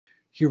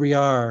here we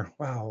are,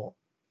 wow,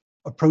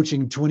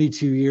 approaching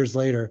 22 years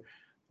later,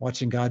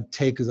 watching God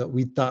take that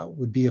we thought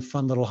would be a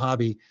fun little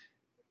hobby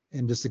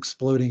and just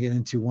exploding it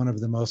into one of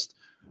the most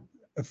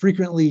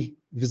frequently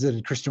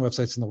visited Christian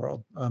websites in the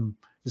world.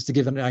 Just to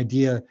give an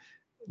idea,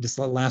 just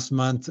last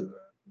month,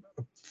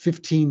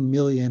 15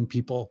 million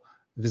people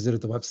visited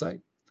the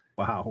website.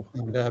 Wow.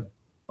 And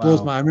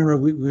blows my, I remember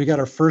we got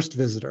our first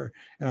visitor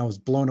and I was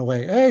blown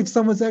away. Hey,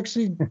 someone's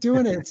actually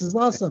doing it. This is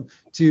awesome.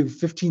 To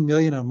 15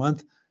 million a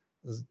month.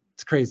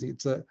 It's crazy.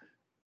 It's a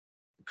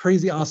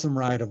crazy, awesome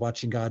ride of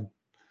watching God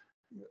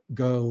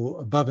go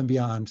above and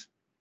beyond,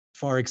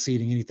 far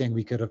exceeding anything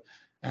we could have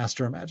asked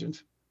or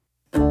imagined.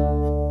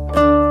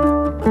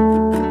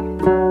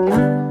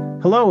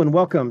 Hello and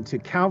welcome to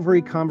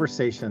Calvary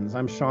Conversations.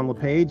 I'm Sean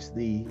LePage,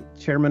 the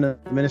chairman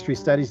of the Ministry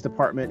Studies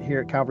Department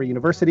here at Calvary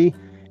University,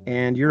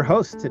 and your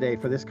host today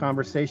for this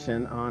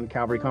conversation on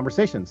Calvary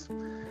Conversations.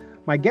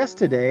 My guest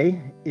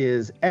today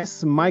is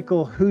S.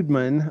 Michael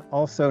Hoodman,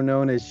 also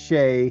known as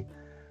Shay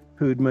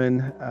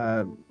Hoodman.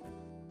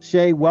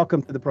 Shay,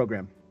 welcome to the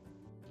program.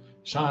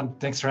 Sean,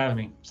 thanks for having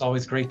me. It's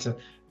always great to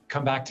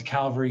come back to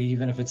Calvary,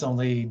 even if it's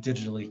only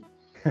digitally.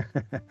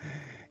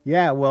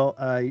 Yeah, well,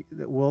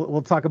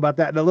 we'll talk about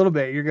that in a little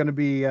bit. You are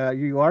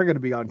going to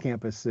be on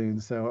campus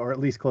soon, or at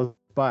least close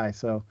by.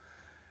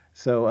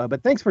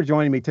 But thanks for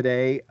joining me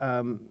today.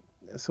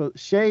 So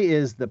Shay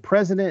is the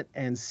president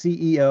and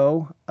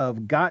CEO of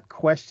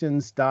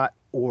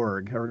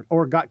GotQuestions.org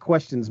or Got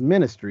Questions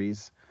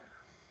Ministries,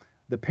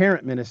 the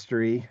parent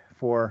ministry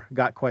for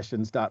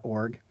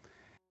GotQuestions.org,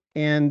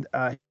 and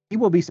he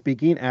will be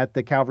speaking at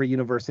the Calvary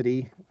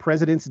University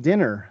President's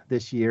Dinner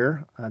this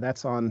year.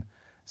 That's on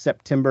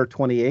September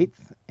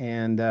 28th.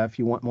 And if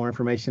you want more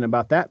information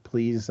about that,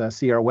 please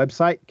see our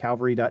website,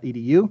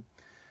 calvary.edu.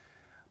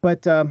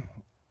 But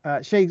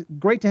Shay,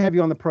 great to have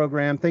you on the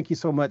program. Thank you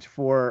so much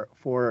for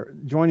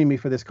joining me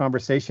for this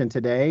conversation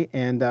today.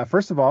 And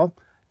first of all,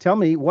 tell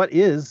me, what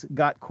is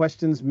Got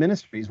Questions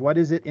Ministries? What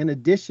is it in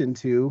addition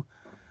to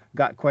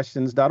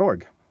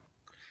GotQuestions.org?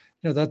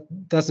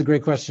 That's a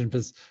great question,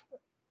 because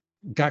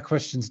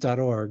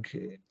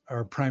GotQuestions.org,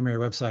 our primary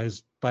website,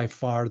 is by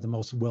far the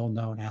most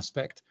well-known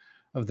aspect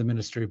of the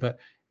ministry. But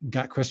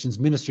Got Questions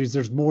Ministries,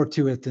 there's more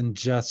to it than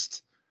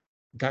just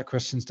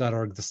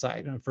GotQuestions.org, the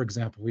site. For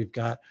example, we've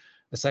got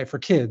a site for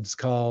kids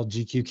called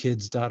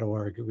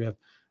gqkids.org. We have a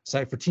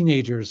site for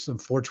teenagers,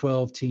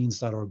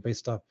 412teens.org,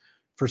 based off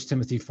 1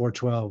 Timothy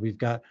 4:12. We've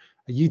got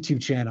a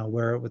YouTube channel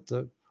where, with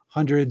the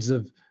hundreds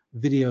of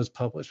videos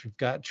published, we've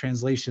got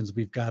translations.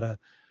 We've got a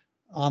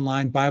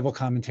online Bible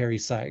commentary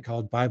site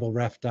called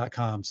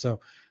BibleRef.com. So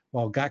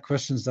while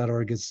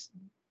GotQuestions.org is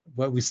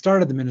what we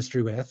started the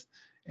ministry with,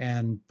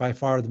 and by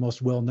far the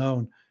most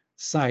well-known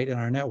site in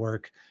our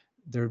network,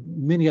 there are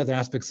many other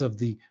aspects of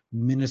the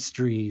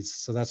ministries.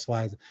 So that's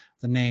why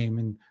the name,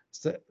 and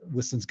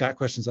since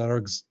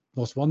GotQuestions.org is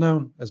most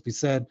well-known, as we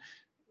said,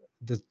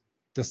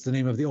 that's the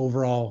name of the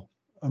overall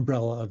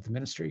umbrella of the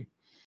ministry.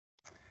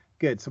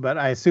 Good. So, but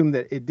I assume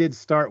that it did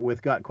start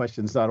with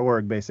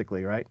GotQuestions.org,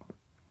 basically, right?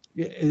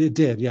 It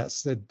did,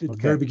 yes. At the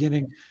very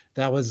beginning,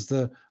 that was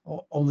the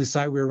only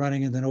site we were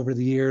running. And then over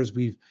the years,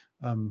 we've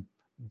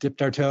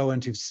dipped our toe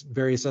into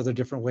various other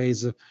different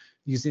ways of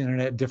using the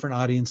internet, different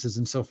audiences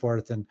and so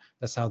forth. And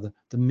that's how the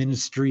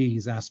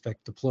ministries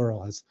aspect, the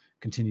plural, has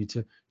continued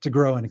to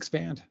grow and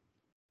expand.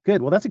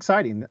 Good. Well, that's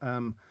exciting.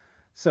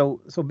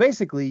 So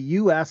basically,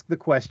 you ask the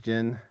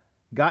question,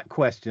 Got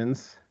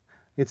Questions.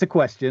 It's a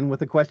question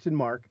with a question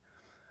mark.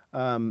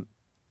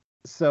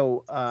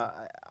 So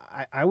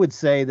I would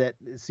say that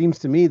it seems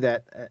to me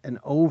that an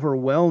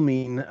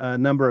overwhelming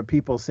number of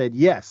people said,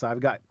 yes, I've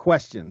got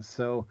questions.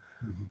 So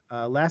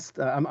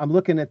I'm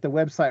looking at the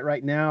website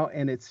right now,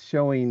 and it's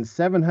showing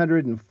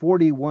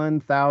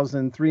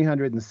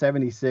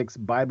 741,376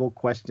 Bible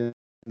questions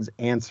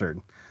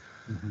answered.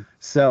 Mm-hmm.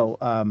 So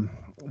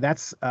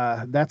that's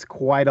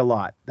quite a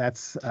lot.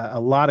 That's a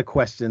lot of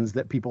questions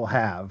that people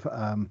have.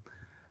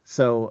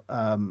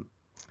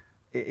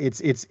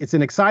 It's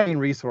an exciting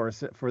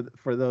resource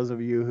for those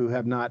of you who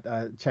have not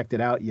checked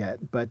it out yet.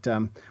 But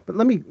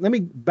let me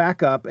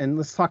back up and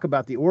let's talk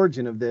about the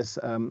origin of this.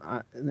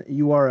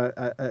 You are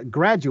a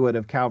graduate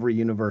of Calvary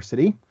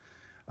University.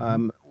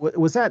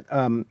 Was that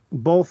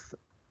both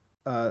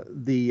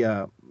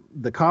the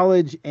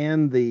college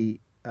and the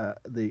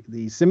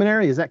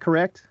seminary? Is that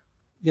correct?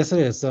 Yes, it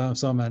is. So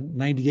I'm a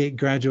 98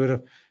 graduate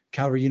of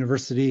Calvary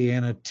University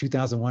and a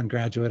 2001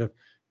 graduate of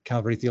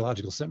Calvary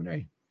Theological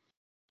Seminary.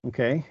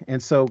 Okay,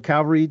 and so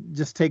Calvary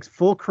just takes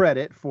full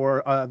credit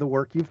for the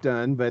work you've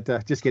done, but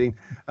just kidding.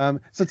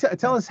 So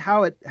tell us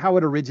how it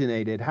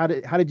originated. How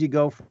did you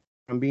go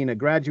from being a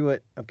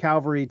graduate of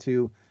Calvary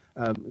to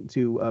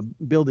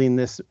building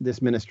this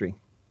ministry?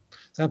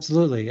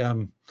 Absolutely.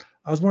 I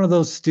was one of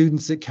those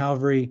students at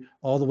Calvary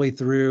all the way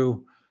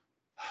through.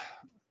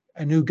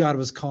 I knew God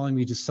was calling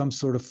me to some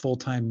sort of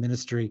full-time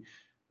ministry,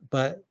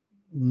 but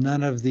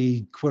none of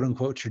the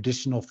quote-unquote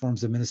traditional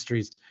forms of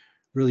ministries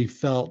really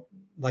felt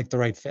like the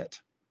right fit.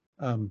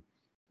 I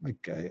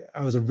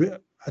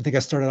think I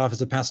started off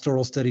as a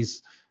pastoral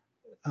studies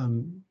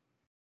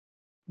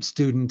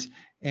student,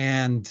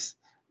 and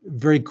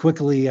very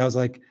quickly I was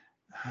like,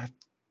 "Ah,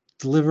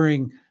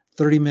 delivering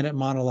 30-minute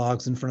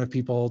monologues in front of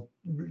people,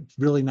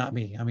 really not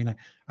me. I mean,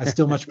 I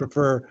still much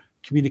prefer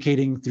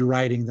communicating through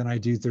writing than I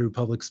do through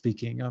public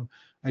speaking.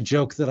 I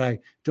joke that I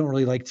don't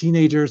really like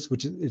teenagers,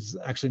 which is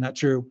actually not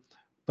true,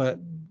 but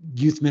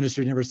youth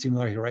ministry never seemed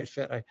like the right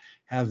fit. I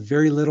have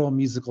very little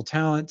musical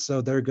talent,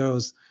 so there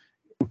goes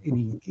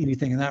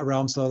anything in that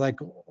realm. So like,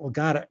 well,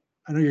 God,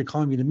 I know you're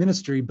calling me to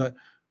ministry, but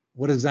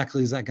what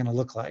exactly is that going to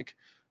look like?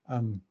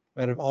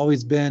 But I've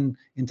always been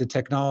into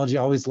technology,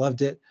 always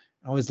loved it.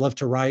 I always loved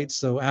to write.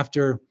 So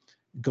after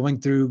going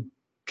through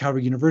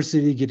Calvary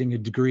University, getting a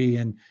degree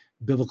in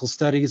biblical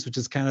studies, which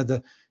is kind of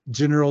the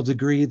general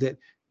degree that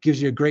gives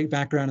you a great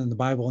background in the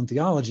Bible and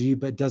theology,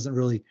 but doesn't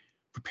really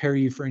prepare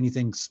you for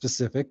anything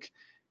specific.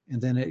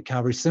 And then at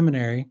Calvary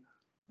Seminary,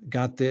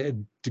 got the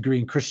degree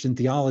in Christian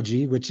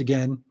theology, which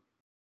again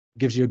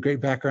gives you a great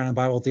background in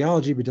Bible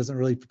theology, but doesn't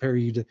really prepare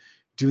you to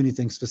do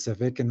anything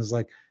specific. And it's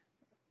like,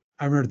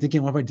 I remember thinking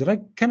at one point, did I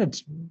kind of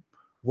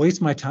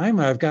waste my time?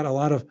 I've got a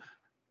lot of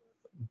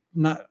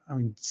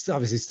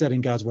obviously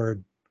studying God's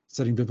word,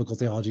 studying biblical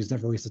theology is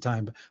never a waste of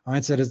time. But my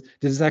mindset is,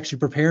 does this actually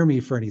prepare me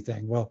for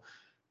anything? Well,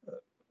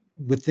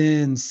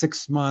 within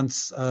 6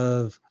 months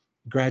of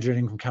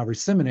graduating from Calvary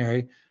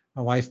Seminary,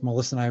 my wife,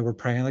 Melissa, and I were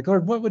praying, like,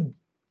 Lord, what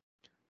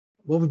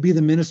would be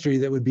the ministry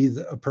that would be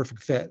a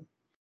perfect fit?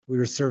 We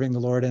were serving the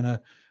Lord in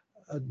a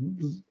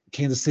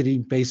Kansas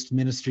City-based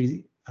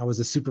ministry. I was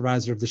a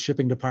supervisor of the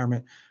shipping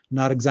department,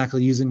 not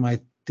exactly using my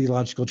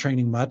theological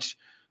training much.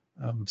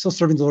 Still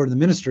serving the Lord in the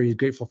ministry,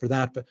 grateful for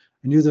that, but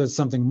I knew there was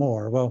something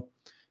more. Well,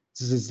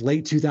 this is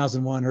late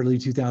 2001, early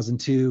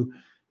 2002.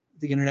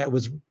 The internet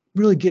was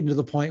really getting to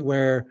the point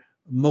where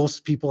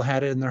most people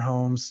had it in their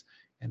homes,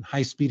 and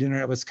high-speed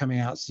internet was coming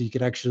out, so you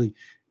could actually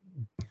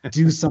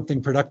do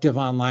something productive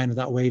online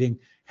without waiting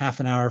half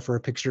an hour for a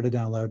picture to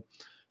download.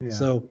 Yeah.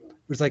 So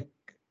it was like,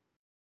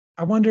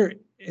 I wonder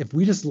if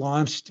we just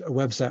launched a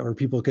website where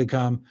people could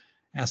come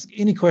ask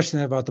any question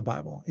about the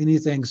Bible,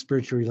 anything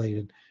spiritual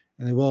related,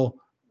 and they will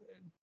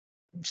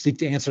seek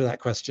to answer that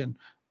question.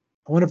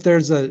 I wonder if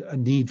there's a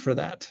need for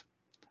that.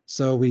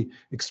 So we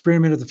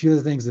experimented with a few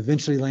other things,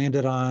 eventually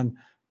landed on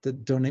the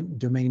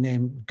domain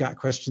name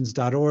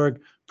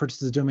gotquestions.org, purchased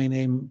the domain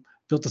name,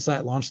 built the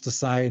site, launched the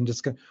site, and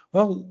just go,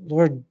 well,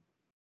 Lord,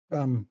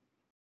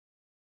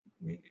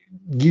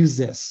 use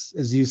this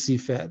as you see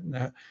fit.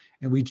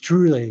 And we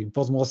truly,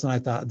 both Melissa and I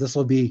thought this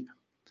will be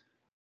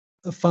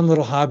a fun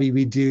little hobby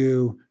we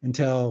do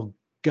until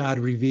God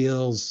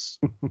reveals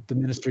the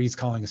ministry he's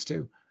calling us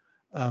to.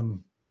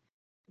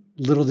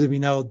 Little did we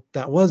know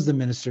that was the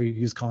ministry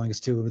he was calling us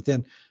to.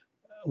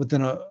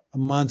 Within a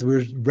month, we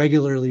were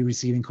regularly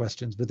receiving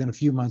questions. Within a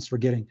few months, we're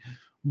getting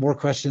more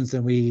questions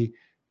than we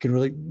can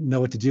really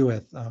know what to do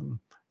with.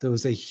 There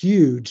was a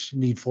huge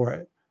need for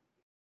it,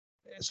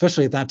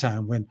 especially at that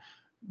time when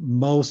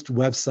most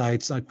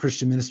websites,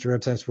 Christian ministry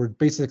websites, were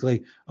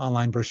basically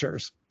online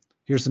brochures.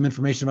 Here's some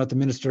information about the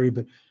ministry,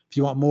 but if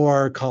you want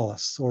more, call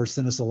us or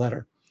send us a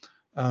letter.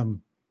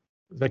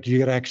 Like, you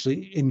got to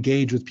actually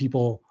engage with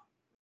people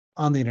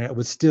on the internet. It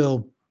was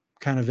still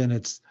kind of in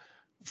its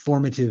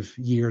formative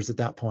years at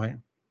that point.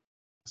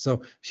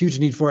 So huge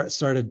need for it.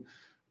 Started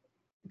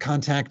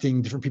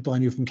contacting different people I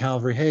knew from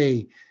Calvary.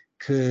 Hey,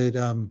 here's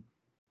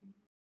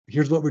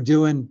what we're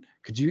doing.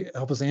 Could you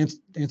help us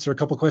answer a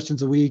couple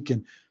questions a week?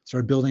 And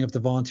started building up the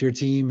volunteer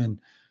team, and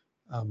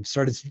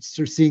started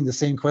seeing the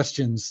same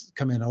questions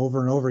come in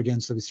over and over again.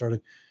 So we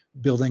started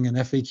building an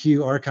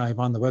FAQ archive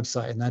on the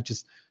website, and that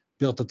just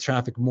built the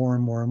traffic more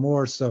and more and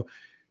more. So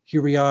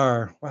here we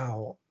are,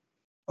 wow,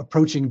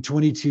 approaching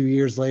 22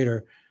 years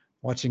later,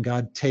 watching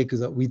God take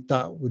that we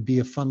thought would be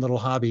a fun little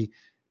hobby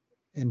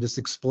and just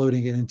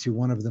exploding it into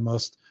one of the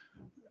most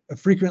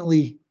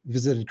frequently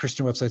visited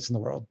Christian websites in the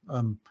world.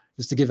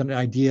 Just to give an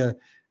idea,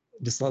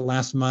 just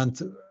last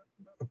month,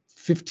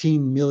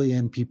 15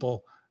 million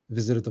people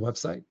visited the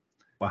website.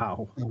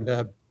 Wow.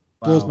 And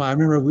blows my, I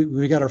remember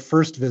we got our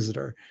first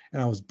visitor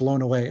and I was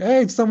blown away.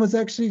 Hey, someone's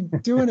actually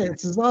doing it.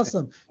 This is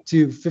awesome.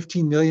 To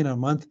 15 million a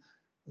month.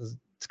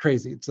 It's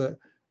crazy. It's a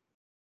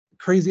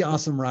crazy,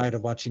 awesome ride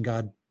of watching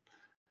God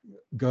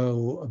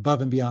go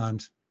above and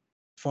beyond,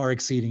 far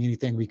exceeding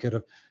anything we could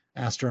have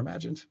asked or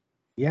imagined.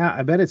 Yeah,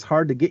 I bet it's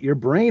hard to get your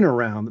brain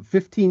around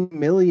 15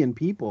 million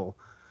people,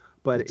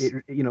 but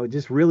it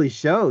just really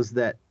shows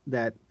that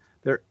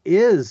there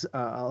is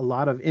a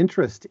lot of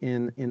interest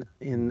in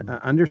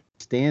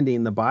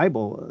understanding the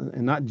Bible,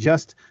 and not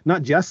just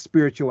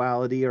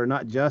spirituality, or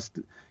not just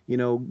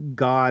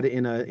God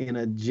in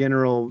a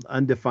general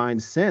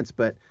undefined sense,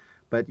 but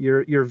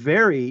you're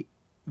very,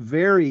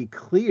 very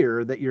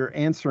clear that you're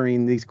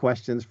answering these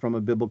questions from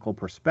a biblical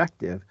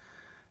perspective.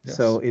 Yes.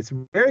 So it's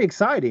very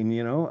exciting,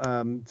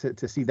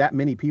 to see that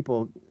many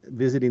people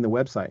visiting the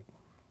website.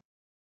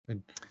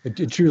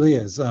 It truly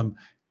is.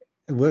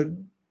 What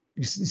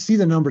you see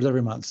the numbers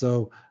every month.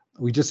 So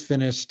we just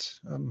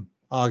finished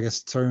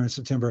August, starting in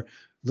September,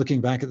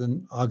 looking back at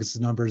the August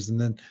numbers, and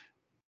then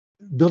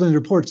building the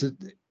reports.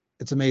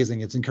 it's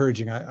amazing. It's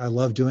encouraging. I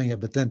love doing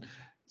it. But then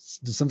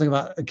there's something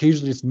about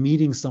occasionally just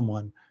meeting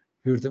someone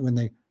who, when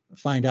they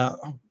find out,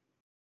 oh,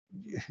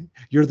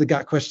 you're the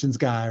Got Questions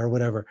guy or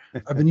whatever.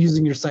 I've been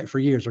using your site for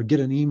years, or get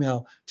an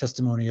email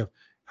testimony of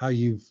how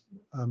you've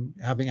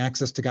having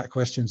access to Got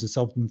Questions has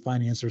helped them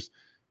find answers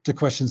to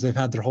questions they've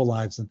had their whole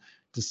lives. And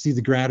to see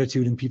the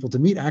gratitude in people, to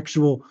meet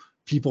actual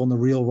people in the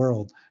real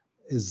world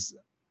is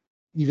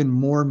even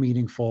more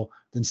meaningful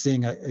than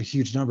seeing a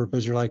huge number,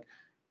 because you're like,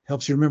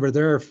 helps you remember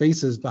there are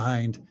faces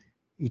behind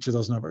each of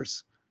those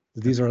numbers.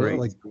 These That's are great.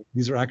 like,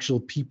 these are actual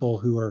people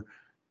who are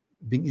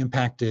being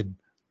impacted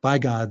by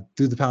God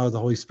through the power of the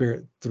Holy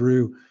Spirit,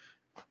 through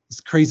this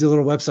crazy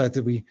little website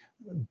that we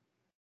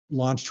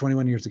launched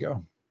 21 years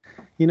ago.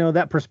 You know,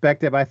 that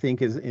perspective, I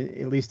think, is,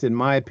 at least in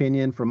my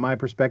opinion, from my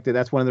perspective,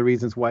 that's one of the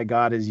reasons why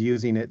God is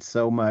using it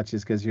so much,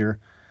 is because you're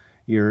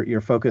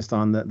focused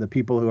on the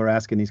people who are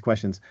asking these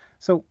questions.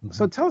 So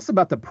tell us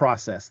about the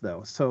process,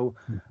 though. So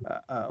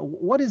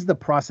what is the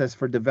process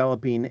for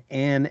developing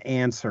an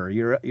answer?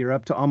 You're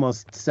up to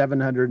almost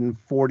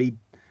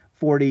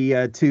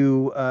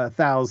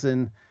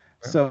 742,000.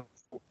 So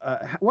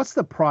what's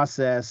the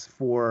process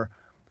for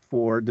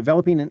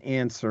developing an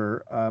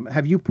answer?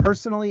 Have you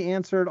personally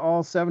answered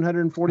all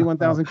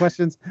 741,000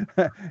 questions?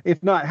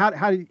 If not,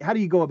 how do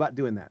you go about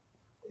doing that?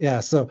 Yeah,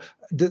 so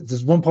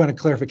there's one point of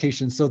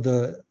clarification. So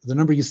the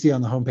number you see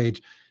on the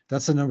homepage,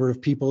 that's the number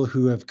of people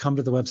who have come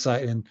to the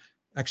website and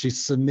actually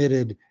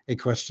submitted a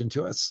question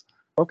to us.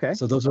 Okay.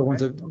 So those are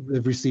ones that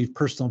have received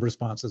personal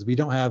responses. We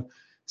don't have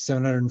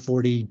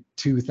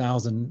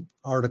 742,000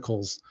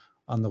 articles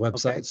on the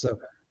website. Okay. So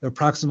there are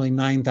approximately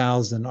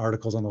 9,000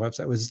 articles on the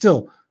website, which is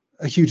still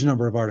a huge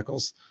number of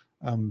articles.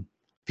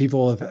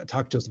 People have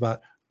talked to us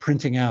about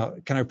printing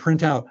out. Can I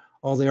print out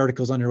all the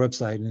articles on your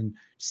website, and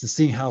just to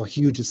see how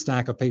huge a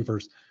stack of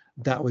papers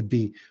that would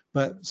be?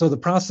 But so the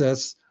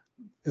process,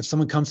 if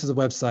someone comes to the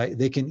website,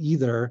 they can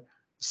either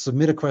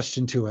submit a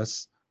question to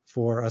us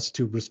for us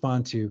to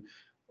respond to,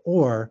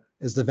 or,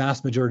 as the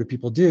vast majority of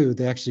people do,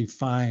 they actually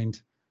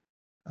find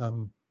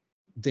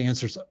the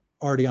answers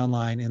already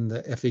online in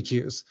the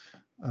FAQs.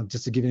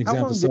 Just to give you an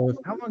example.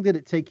 How long did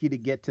it take you to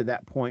get to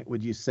that point,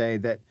 would you say,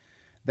 that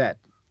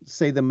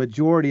say the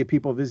majority of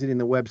people visiting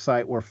the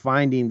website were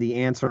finding the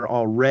answer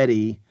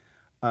already,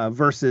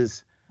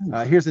 versus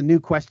here's a new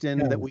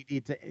question that we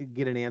need to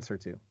get an answer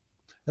to?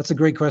 That's a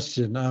great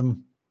question.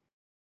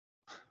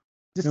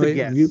 Just a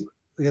guess.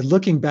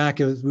 Looking back,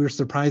 we were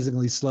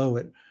surprisingly slow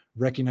at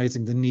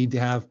recognizing the need to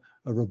have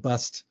a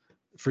robust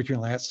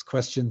frequently asked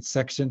questions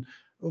section.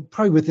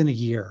 Probably within a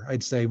year,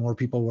 I'd say more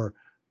people were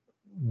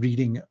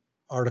reading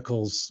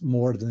articles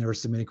more than they were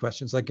submitting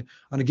questions. Like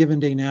on a given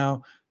day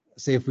now,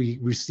 say if we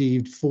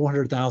received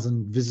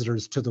 400,000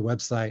 visitors to the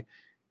website,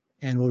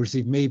 and we'll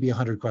receive maybe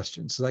 100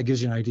 questions. So that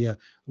gives you an idea.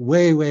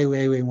 Way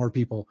more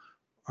people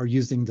are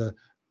using the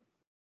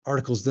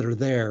articles that are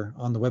there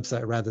on the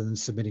website rather than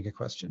submitting a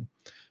question.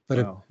 But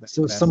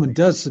if someone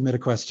does submit a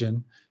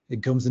question,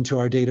 it comes into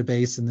our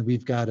database, and then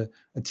we've got a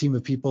team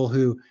of people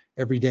who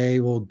every day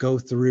will go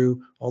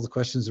through all the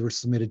questions that were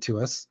submitted to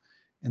us,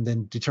 and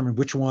then determine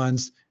which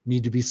ones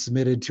need to be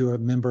submitted to a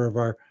member of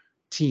our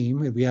team.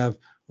 We have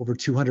over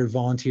 200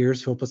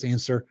 volunteers who help us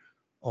answer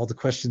all the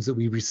questions that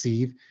we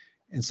receive.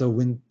 And so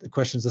when the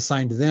question is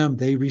assigned to them,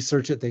 they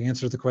research it, they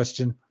answer the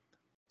question,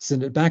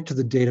 send it back to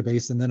the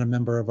database, and then a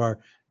member of our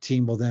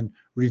team will then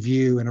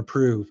review and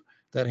approve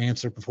that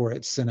answer before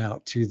it's sent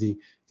out to the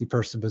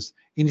person. Because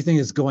anything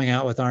that's going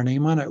out with our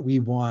name on it, we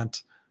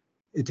want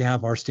it to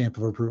have our stamp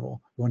of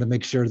approval. We want to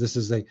make sure this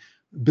is a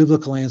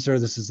biblical answer,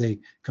 this is a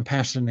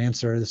compassionate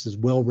answer, this is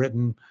well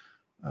written,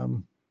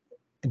 and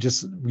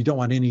just we don't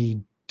want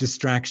any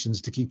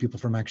distractions to keep people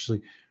from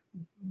actually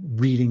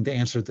reading the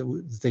answer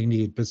that they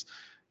need. Because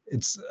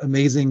it's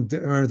amazing.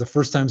 Or the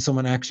first time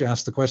someone actually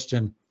asked the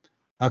question,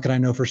 how can I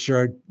know for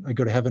sure I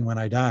go to heaven when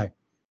I die?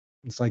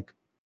 It's like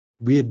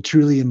we had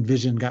truly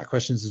envisioned Got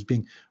Questions as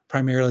being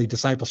primarily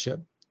discipleship.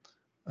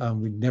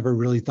 We never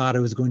really thought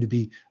it was going to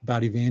be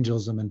about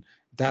evangelism, and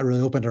that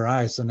really opened our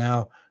eyes. So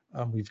now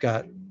we've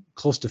got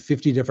close to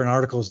 50 different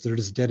articles that are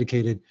just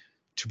dedicated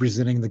to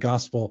presenting the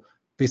gospel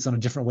based on a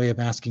different way of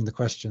asking the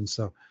question.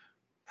 So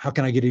how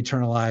can I get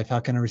eternal life? How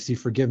can I receive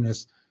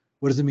forgiveness?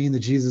 What does it mean that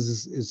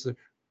Jesus is a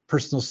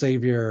personal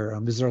savior?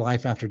 Is there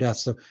life after death?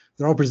 So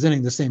they're all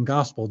presenting the same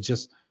gospel,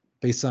 just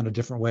based on a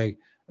different way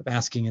of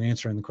asking and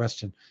answering the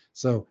question.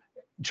 So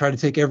try to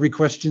take every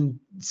question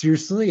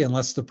seriously,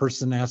 unless the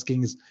person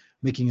asking is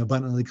making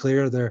abundantly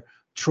clear they're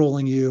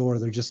trolling you, or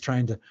they're just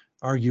trying to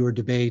argue or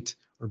debate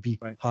or be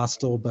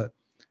hostile. But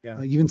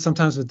even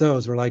sometimes with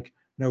those, we're like,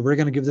 no, we're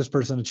going to give this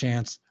person a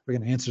chance. We're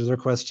going to answer their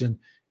question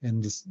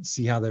and just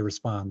see how they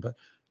respond. But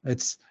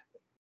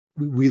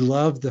we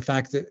love the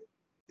fact that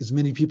as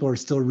many people are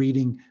still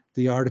reading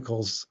the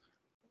articles,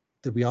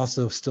 that we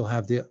also still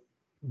have the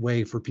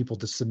way for people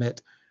to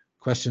submit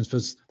questions,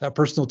 because that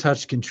personal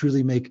touch can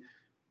truly make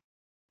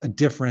a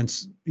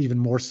difference, even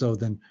more so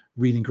than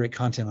reading great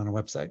content on a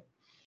website.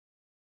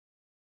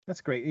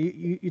 That's great.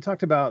 You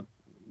talked about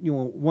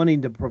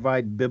wanting to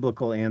provide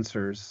biblical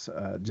answers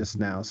just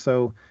now.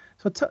 So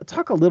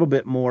talk a little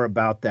bit more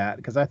about that,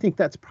 because I think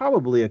that's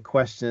probably a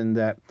question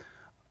that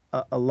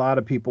a lot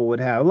of people would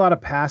have. A lot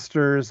of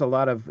pastors, a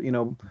lot of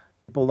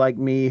people like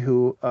me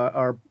who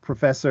are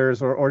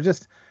professors, or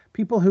just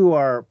people who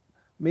are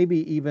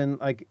maybe even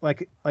like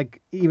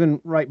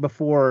even right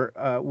before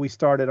we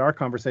started our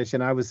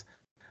conversation, I was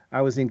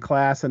in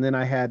class, and then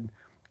I had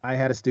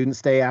a student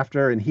stay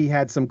after, and he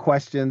had some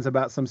questions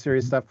about some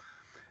serious stuff.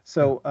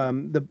 So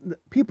the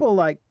people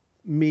like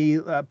me,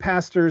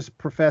 pastors,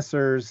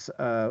 professors,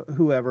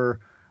 whoever,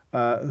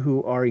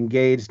 who are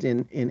engaged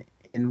in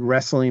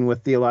wrestling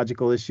with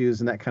theological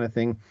issues and that kind of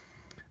thing,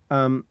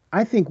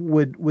 I think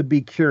would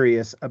be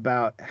curious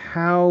about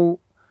how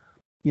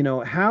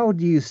do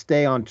you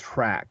stay on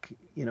track?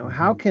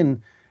 How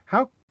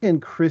can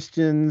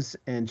Christians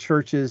and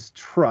churches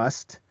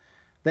trust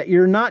that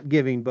you're not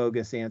giving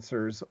bogus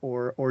answers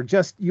or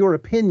just your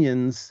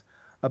opinions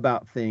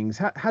about things?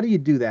 How do you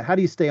do that? How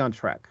do you stay on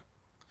track?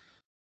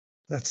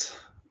 That's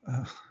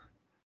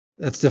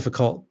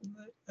difficult.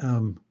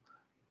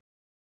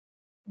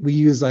 We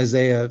use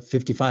Isaiah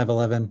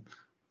 55:11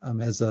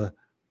 as a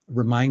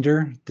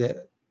reminder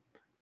that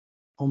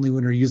only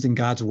when we're using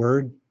God's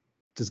word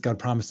does God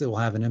promise it will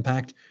have an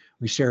impact.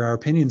 We share our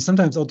opinions.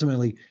 Sometimes,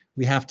 ultimately,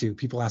 we have to.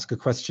 People ask a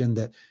question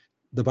that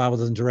the Bible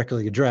doesn't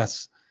directly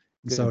address.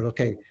 Good. So,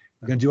 okay,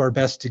 we're going to do our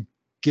best to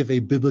give a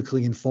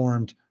biblically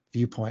informed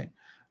viewpoint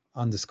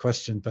on this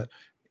question. But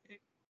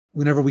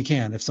whenever we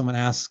can, if someone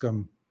asks,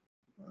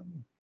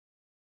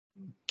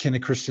 can a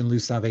Christian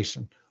lose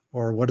salvation?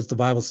 Or what does the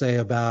Bible say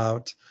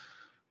about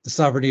the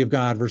sovereignty of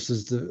God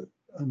versus the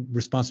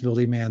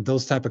responsibility of man?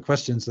 Those type of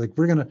questions, like,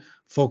 we're going to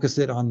focus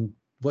it on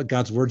what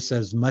God's word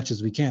says as much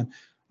as we can.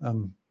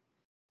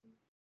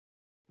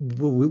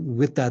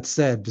 With that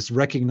said, just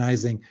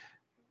recognizing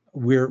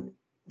we're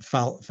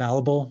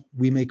fallible,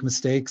 we make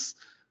mistakes,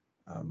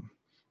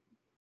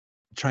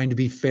 trying to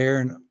be fair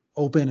and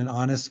open and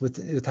honest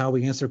with how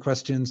we answer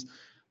questions.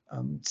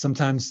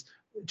 Sometimes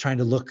trying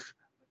to look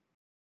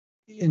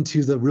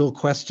into the real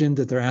question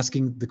that they're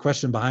asking, the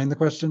question behind the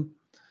question.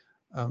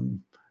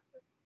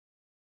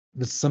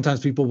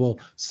 Sometimes people will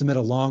submit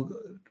a long,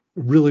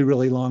 really,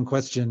 really long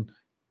question,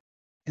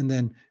 and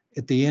then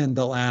at the end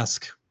they'll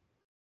ask,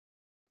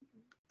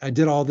 I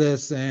did all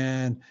this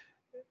and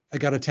I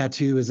got a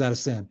tattoo, is that a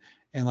sin?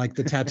 And like,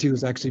 the tattoo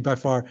is actually by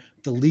far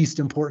the least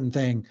important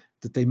thing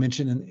that they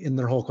mention in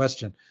their whole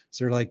question.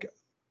 So you're like,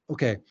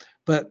 okay,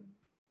 but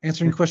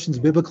answering questions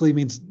biblically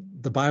means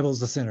the Bible is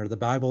the center. The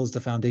Bible is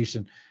the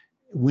foundation.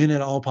 When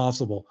at all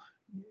possible,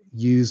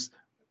 use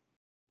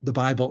the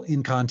Bible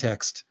in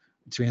context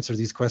to answer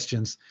these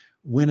questions.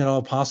 When at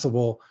all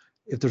possible,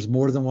 if there's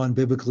more than one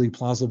biblically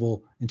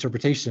plausible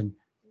interpretation,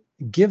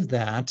 give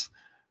that.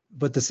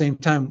 But at the same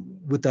time,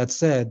 with that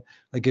said,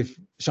 like, if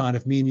Sean,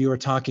 if me and you are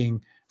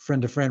talking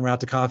friend to friend, we're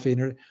out to coffee, and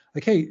you're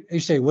like, hey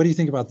Shay, what do you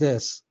think about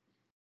this?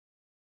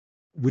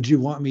 Would you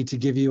want me to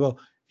give you, well,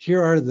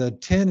 here are the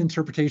 10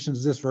 interpretations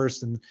of this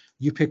verse, and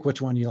you pick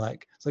which one you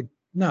like? It's like,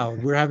 no,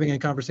 we're having a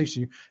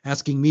conversation. You're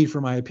asking me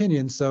for my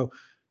opinion. So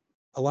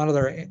a lot of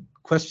their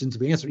questions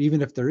we answer,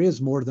 even if there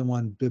is more than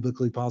one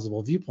biblically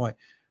plausible viewpoint,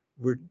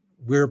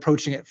 we're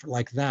approaching it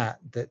like that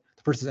the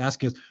person is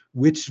asking us,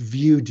 which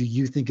view do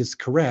you think is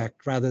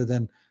correct, rather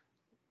than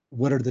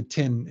what are the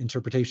 10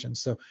 interpretations.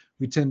 So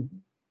we tend,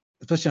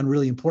 especially on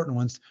really important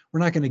ones, we're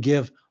not going to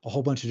give a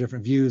whole bunch of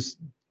different views,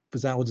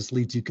 because that will just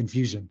lead to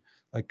confusion.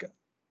 Like,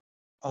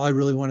 all I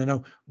really want to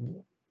know,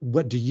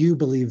 what do you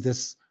believe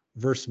this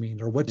verse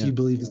means, or what do you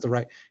believe is the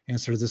right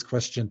answer to this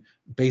question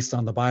based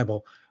on the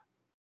Bible?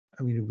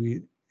 I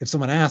mean, if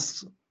someone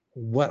asks,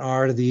 what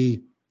are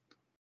the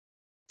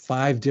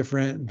 5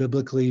 different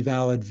biblically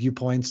valid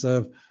viewpoints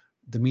of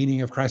the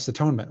meaning of Christ's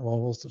atonement?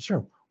 Well,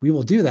 sure, we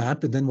will do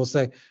that, but then we'll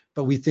say,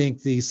 but we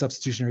think the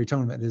substitutionary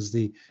atonement is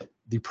the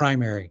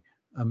primary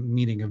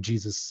meaning of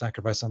Jesus'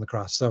 sacrifice on the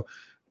cross. So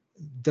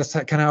that's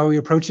kind of how we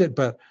approach it.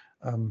 But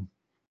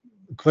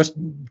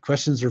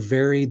questions are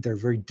varied. They're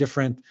very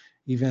different.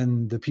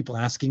 Even the people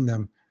asking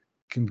them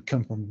can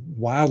come from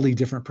wildly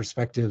different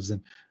perspectives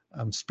and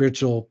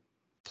spiritual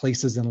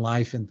places in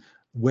life, and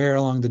where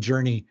along the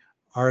journey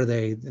are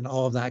they, and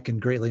all of that can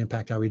greatly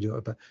impact how we do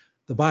it. But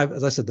the Bible,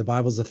 as I said, the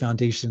Bible is the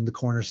foundation, the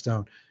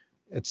cornerstone.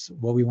 It's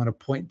what we want to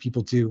point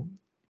people to,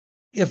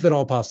 if at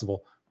all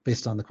possible,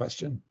 based on the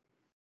question.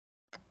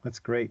 That's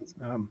great.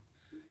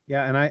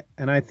 Yeah,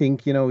 and I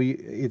think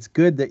it's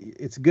good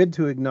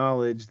to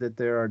acknowledge that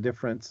there are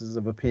differences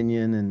of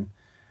opinion,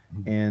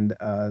 and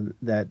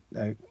that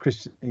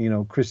Christian.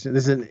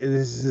 This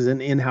is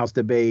an in-house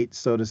debate,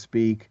 so to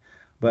speak.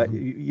 But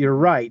you're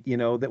right.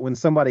 That when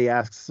somebody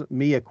asks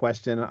me a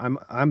question,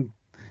 I'm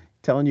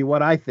telling you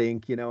what I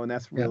think. And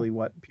that's really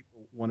what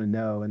people want to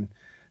know. And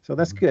so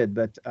that's good.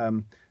 But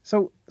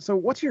so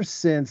what's your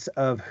sense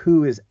of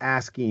who is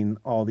asking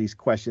all these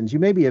questions? You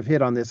maybe have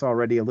hit on this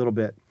already a little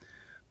bit,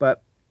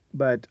 but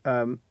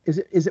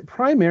is it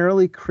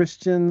primarily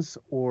Christians,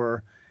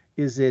 or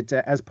is it,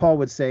 as Paul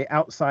would say,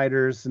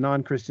 outsiders,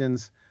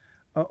 non-Christians?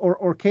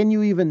 or can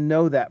you even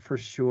know that for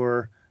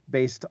sure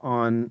based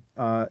on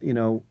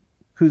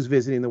who's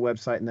visiting the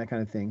website and that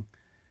kind of thing?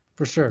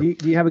 For sure.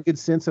 Do you have a good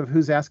sense of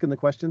who's asking the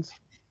questions?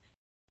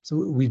 So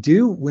we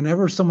do,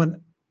 whenever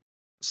someone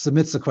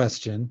submits a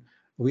question,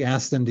 we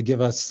ask them to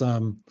give us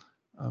some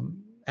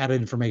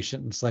added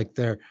information. It's like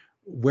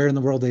where in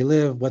the world they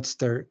live, what's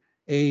their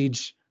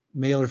age,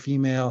 male or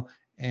female,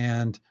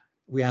 and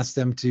we ask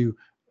them to,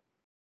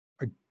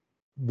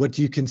 what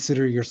do you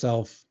consider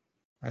yourself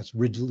as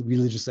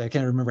religious? I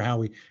can't remember how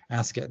we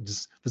ask it.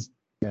 Just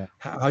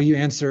how you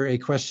answer a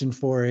question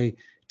for a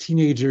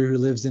teenager who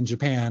lives in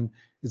Japan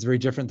is very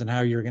different than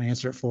how you're going to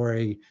answer it for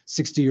a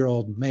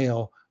 60-year-old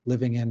male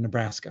living in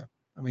Nebraska.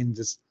 I mean,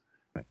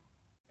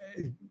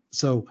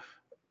 so,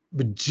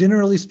 but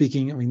generally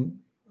speaking, I mean,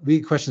 we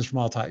get questions from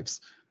all types.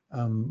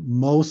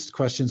 Most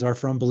questions are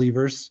from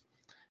believers.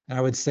 And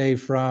I would say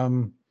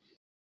from,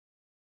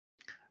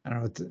 I don't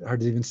know, it's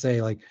hard to even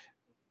say, like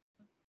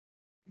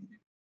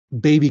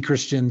baby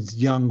Christians,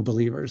 young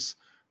believers.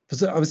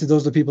 Because obviously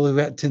those are the people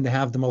who tend to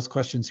have the most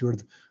questions, who are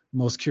the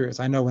most curious.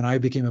 I know when I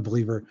became a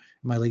believer in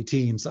my late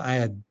teens, I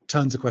had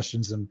tons of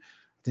questions, and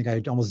I think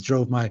I almost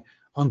drove my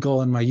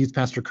uncle and my youth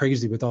pastor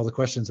crazy with all the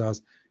questions I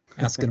was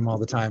asking them all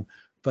the time.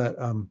 But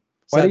so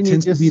why didn't you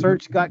just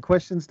search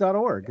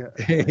gotquestions.org?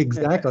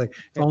 Exactly.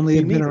 If only it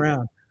had been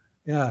around.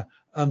 Yeah.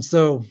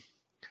 So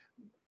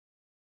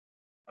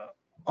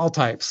all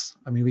types.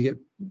 I mean, we get,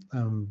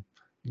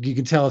 you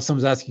can tell if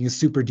someone's asking a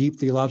super deep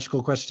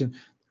theological question,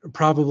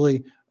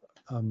 probably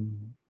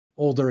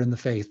older in the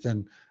faith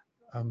than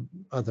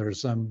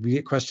others. We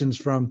get questions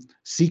from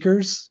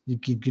seekers. You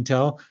can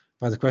tell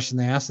by the question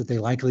they ask that they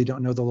likely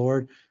don't know the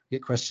Lord. We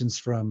get questions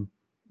from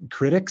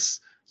critics,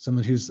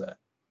 someone who's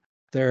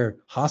they're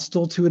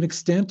hostile to an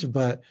extent,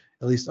 but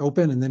at least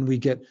open. And then we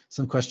get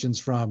some questions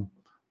from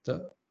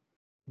the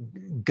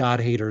God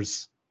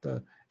haters,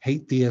 the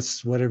hate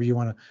theists, whatever you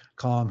want to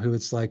call them, who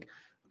it's like,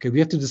 okay, we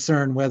have to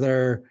discern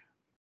whether,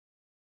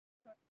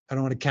 I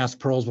don't want to cast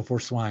pearls before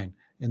swine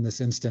in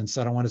this instance.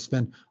 I don't want to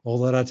spend a whole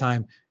lot of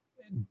time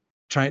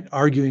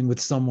arguing with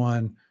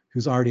someone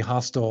who's already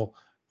hostile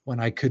when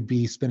I could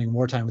be spending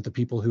more time with the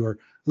people who are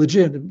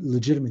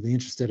legitimately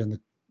interested in the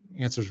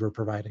answers we're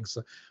providing.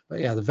 So, but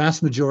yeah, the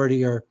vast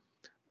majority are,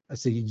 I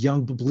say,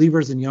 young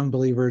believers and young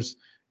believers,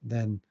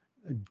 then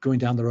going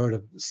down the road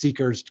of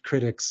seekers,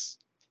 critics,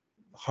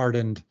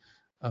 hardened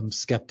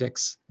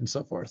skeptics, and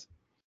so forth.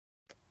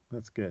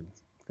 That's good.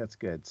 That's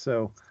good.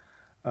 So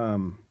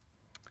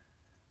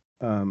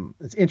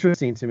it's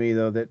interesting to me,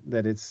 though, that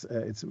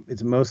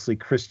it's mostly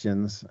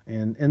Christians,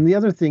 and the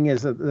other thing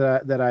is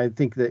that I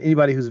think that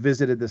anybody who's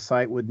visited the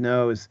site would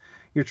know is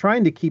you're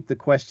trying to keep the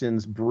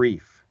questions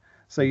brief.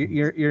 So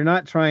you're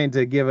not trying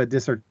to give a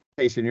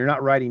dissertation. You're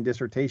not writing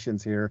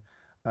dissertations here.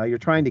 You're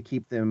trying to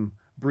keep them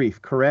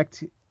brief.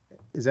 Correct?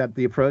 Is that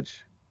the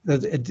approach?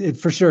 It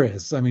for sure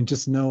is. I mean,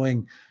 just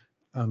knowing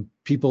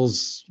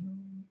people's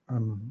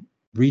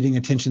reading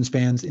attention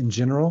spans in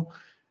general,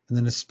 and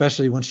then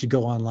especially once you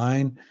go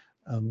online,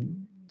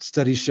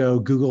 studies show,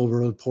 Google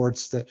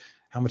reports that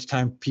how much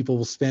time people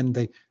will spend.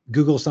 They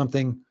Google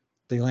something,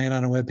 they land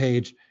on a web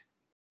page,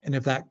 and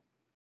if that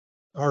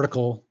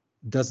article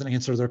doesn't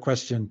answer their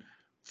question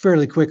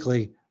fairly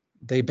quickly,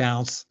 they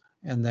bounce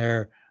and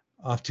they're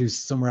off to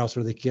somewhere else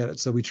where they get it.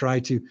 So we try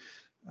to,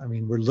 I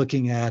mean, we're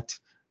looking at,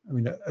 I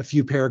mean, a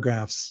few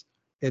paragraphs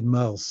at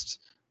most.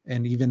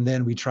 And even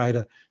then we try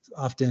to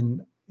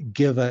often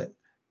give a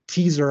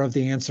teaser of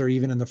the answer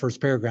even in the first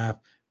paragraph,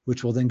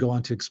 which will then go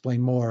on to explain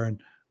more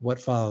and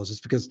what follows. It's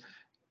because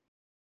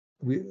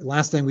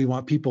last thing we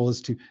want people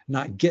is to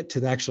not get to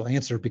the actual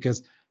answer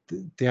because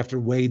they have to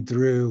wade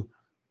through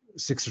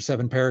 6 or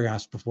 7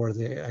 paragraphs before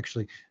they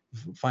actually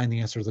find the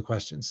answer to the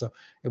question. So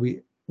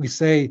we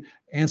say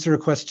answer a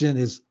question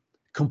is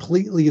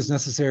completely as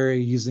necessary,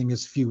 using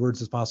as few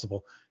words as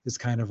possible is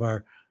kind of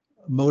our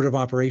mode of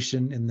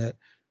operation, in that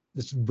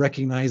it's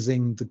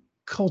recognizing the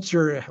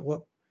culture,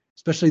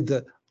 especially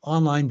the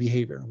online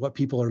behavior, what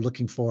people are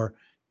looking for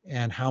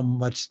and how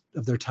much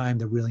of their time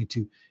they're willing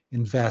to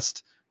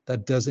invest.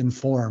 That does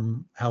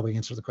inform how we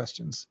answer the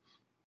questions.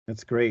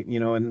 That's great.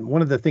 And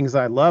one of the things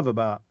I love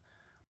about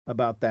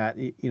that,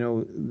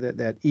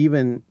 that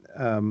even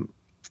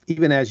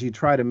as you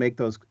try to make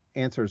those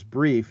answers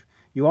brief,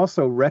 you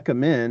also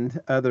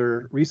recommend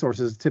other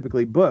resources,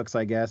 typically books,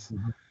 I guess,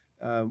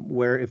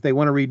 where if they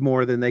want to read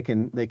more, then they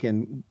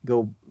can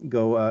go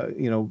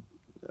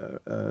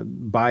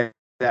buy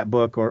that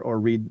book or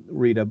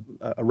read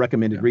a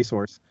recommended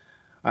resource.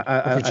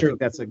 I think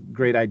that's a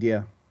great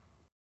idea.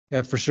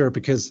 Yeah, for sure.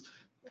 Because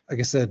like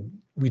I said,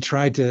 we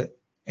tried to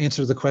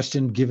answer the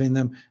question, giving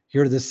them,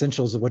 here are the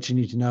essentials of what you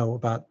need to know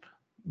about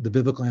the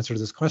biblical answer to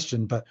this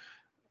question. But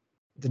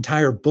the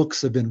entire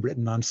books have been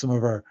written on some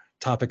of our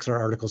topics our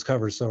articles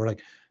cover. So we're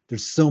like,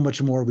 there's so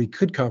much more we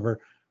could cover,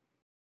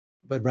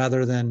 but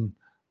rather than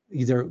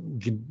either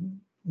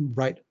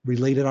write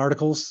related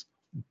articles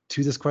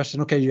to this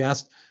question, okay, you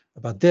asked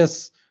about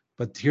this,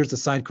 but here's the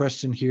side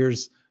question,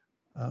 here's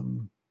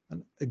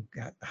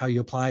how you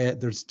apply it.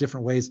 There's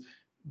different ways.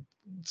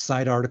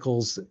 side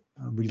articles,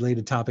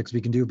 related topics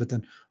we can do, but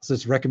then also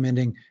it's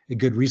recommending a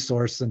good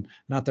resource. And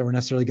not that we're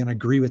necessarily going to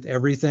agree with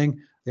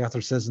everything the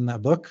author says in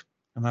that book.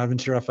 I'm not even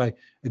sure if I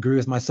agree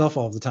with myself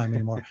all the time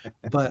anymore.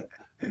 But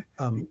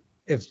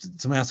if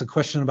someone asks a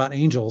question about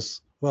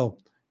angels, well,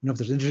 if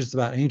there's interest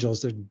about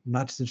angels, they're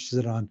not just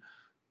interested on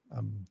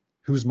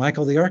who's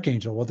Michael the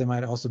archangel. Well, they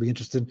might also be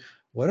interested in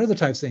what are the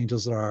types of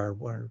angels there are,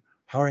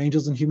 how are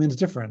angels and humans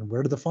different?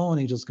 Where do the fallen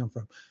angels come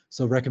from?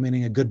 So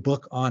recommending a good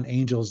book on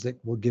angels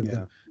that will give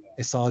them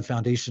a solid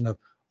foundation of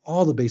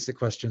all the basic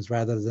questions,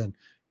 rather than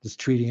just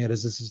treating it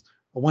as this is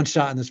a one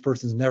shot and this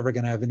person's never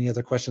going to have any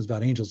other questions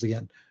about angels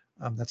again.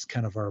 That's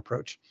kind of our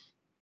approach.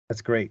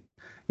 That's great.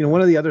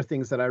 One of the other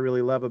things that I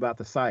really love about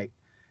the site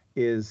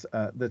is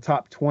the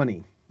top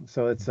 20.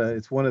 So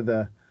it's one of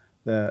the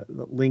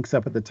links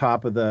up at the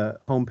top of the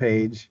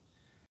homepage,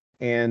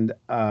 and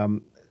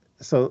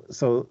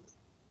so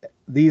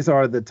these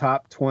are the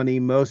top 20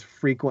 most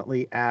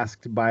frequently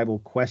asked Bible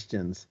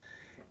questions.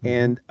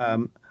 And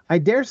I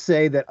dare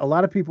say that a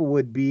lot of people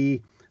would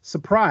be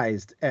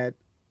surprised at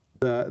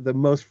the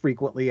most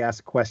frequently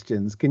asked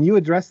questions. Can you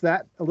address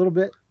that a little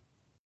bit?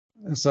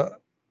 So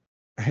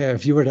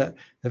if you were to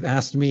have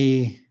asked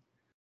me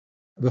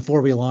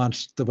before we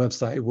launched the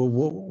website, well,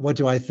 what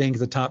do I think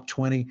the top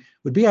 20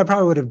 would be? I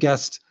probably would have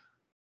guessed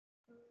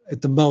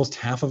at the most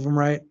half of them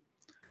right.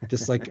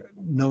 Just like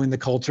knowing the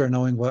culture,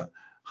 knowing what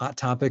hot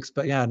topics.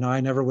 But yeah, no, I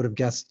never would have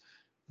guessed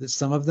that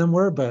some of them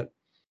were, but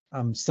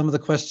some of the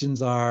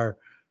questions are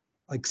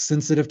like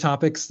sensitive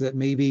topics that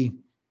maybe,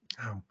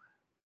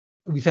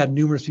 we've had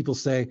numerous people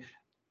say,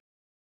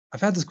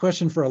 I've had this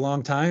question for a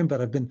long time, but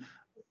I've been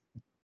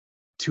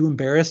too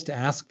embarrassed to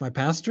ask my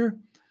pastor.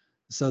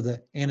 So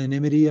the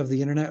anonymity of the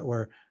internet,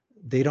 where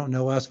they don't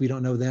know us, we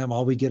don't know them,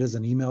 all we get is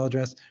an email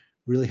address,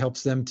 really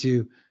helps them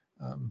to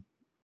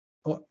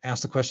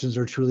ask the questions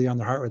that are truly on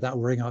their heart without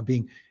worrying about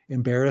being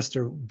embarrassed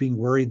or being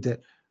worried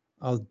that,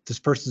 oh, this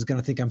person is going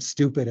to think I'm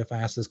stupid if I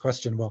ask this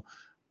question. Well,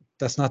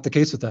 that's not the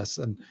case with us.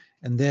 And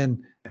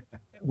then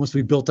once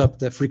we built up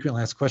the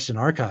frequently asked question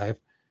archive,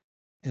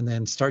 and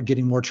then start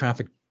getting more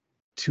traffic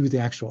to the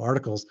actual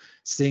articles,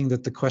 seeing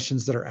that the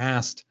questions that are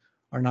asked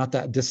are not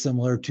that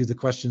dissimilar to the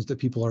questions that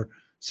people are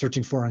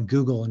searching for on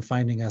Google and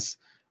finding us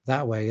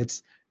that way.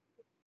 It's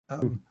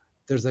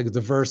there's like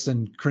the verse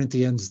in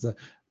Corinthians, the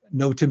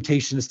no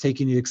temptation is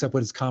taking you except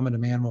what is common to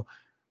man. Well,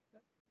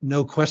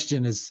 no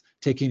question is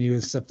taking you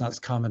except that's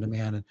common to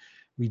man. And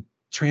we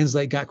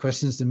translate Got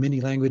Questions to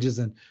many languages,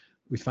 and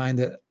we find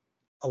that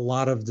a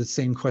lot of the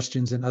same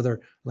questions in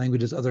other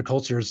languages, other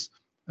cultures,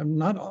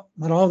 not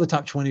all of the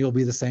top 20 will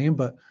be the same,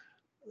 but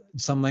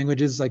some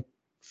languages, like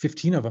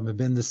 15 of them have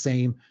been the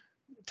same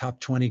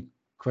top 20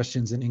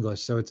 questions in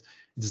English. So it's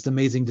just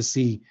amazing to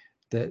see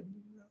that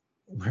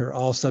we're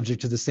all subject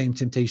to the same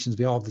temptations.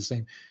 We all have the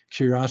same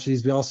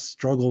curiosities. We all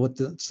struggle with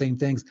the same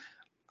things.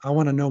 I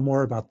want to know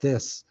more about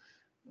this.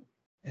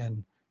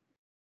 And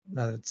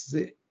it's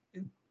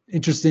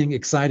interesting,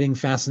 exciting,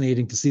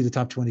 fascinating to see the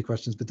top 20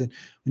 questions. But then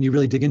when you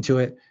really dig into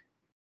it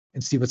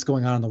and see what's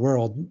going on in the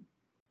world,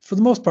 for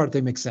the most part,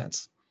 they make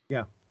sense.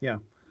 Yeah.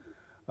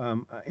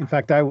 In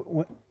fact,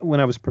 when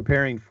I was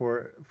preparing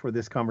for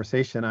this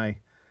conversation,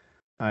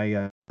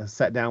 I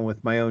sat down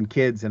with my own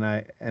kids and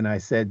I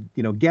said,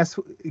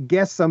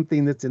 guess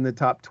something that's in the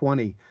top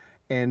 20,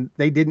 and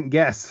they didn't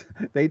guess.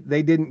 They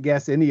didn't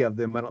guess any of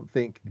them, I don't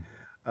think.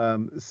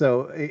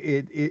 So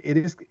it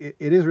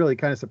is really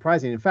kind of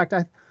surprising. In fact,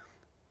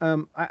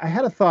 I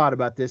had a thought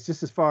about this,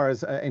 just as far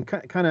as and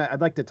kind of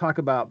I'd like to talk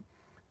about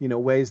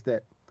ways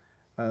that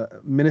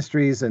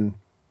ministries and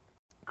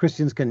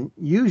Christians can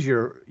use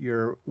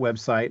your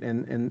website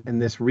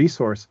and this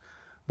resource.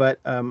 But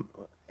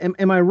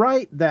am I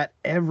right that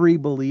every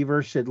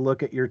believer should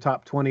look at your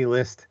top 20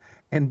 list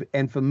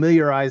and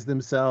familiarize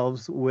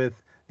themselves with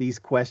these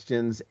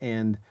questions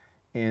and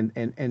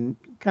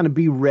kind of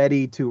be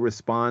ready to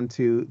respond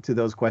to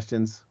those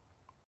questions?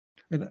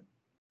 And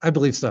I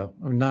believe so.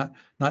 I mean,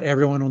 not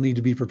everyone will need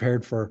to be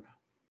prepared for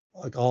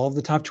like all of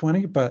the top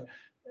 20, but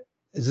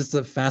it's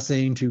just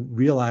fascinating to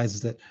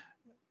realize that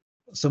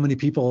so many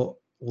people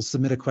will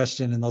submit a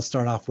question and they'll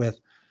start off with,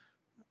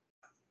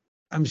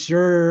 I'm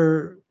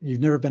sure you've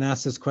never been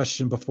asked this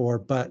question before,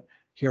 but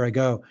here I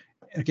go.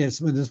 Okay,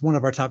 it's one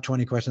of our top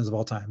 20 questions of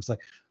all time. It's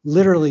like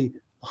literally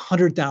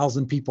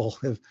 100,000 people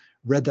have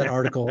read that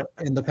article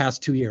in the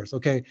past 2 years.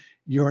 Okay,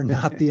 you're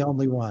not the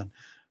only one.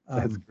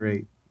 That's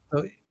great.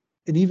 So,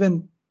 and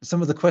even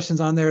some of the questions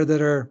on there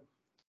that are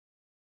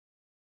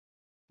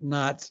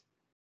not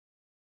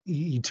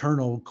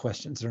eternal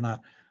questions, they're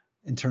not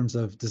in terms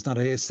of, there's not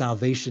a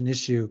salvation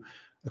issue.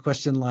 A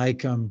question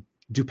like,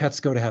 do pets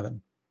go to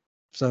heaven?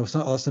 So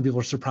some people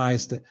are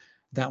surprised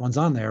that one's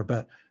on there,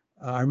 but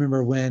I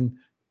remember when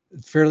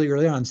fairly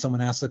early on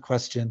someone asked a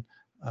question,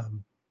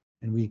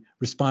 and we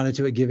responded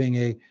to it giving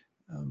a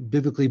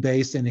biblically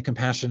based and a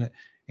compassionate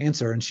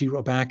answer. And she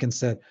wrote back and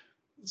said,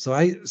 so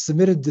I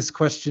submitted this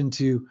question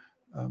to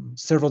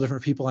several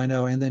different people I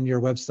know, and then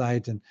your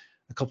website and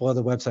a couple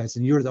other websites,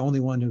 and you were the only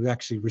one who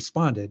actually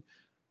responded.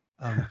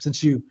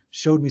 Since you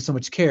showed me so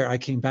much care, I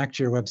came back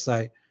to your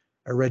website.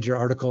 I read your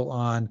article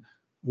on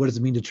what does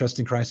it mean to trust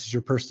in Christ as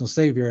your personal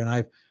savior, and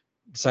I've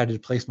decided to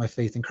place my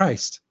faith in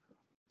Christ.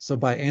 So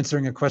by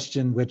answering a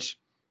question which,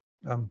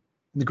 in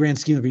the grand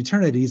scheme of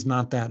eternity, is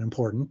not that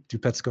important, do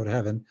pets go to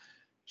heaven,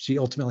 she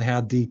ultimately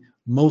had the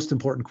most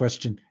important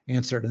question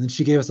answered. And then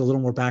she gave us a little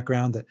more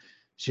background that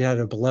she had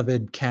a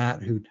beloved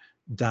cat who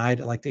died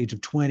at like the age of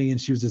 20, and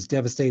she was just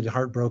devastated,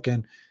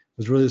 heartbroken,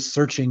 was really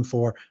searching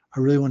for, I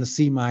really want to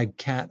see my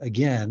cat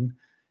again.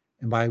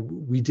 And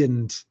we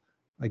didn't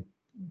like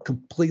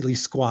completely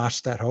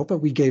squash that hope, but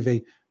we gave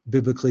a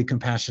biblically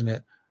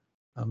compassionate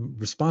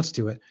response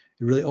to it.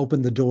 It really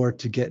opened the door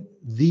to get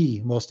the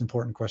most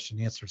important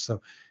question answered.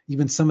 So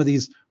even some of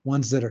these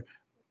ones that are,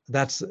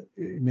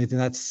 maybe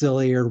that's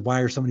silly, or why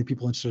are so many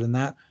people interested in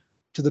that?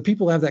 To the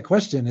people who have that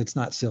question, it's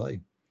not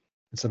silly.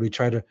 And so we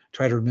try to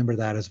remember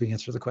that as we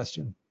answer the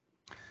question.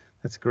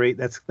 That's great.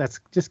 That's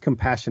just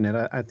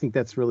compassionate. I think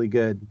that's really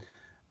good.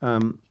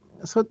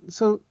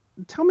 So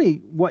tell me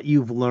what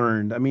you've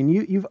learned. I mean,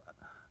 you've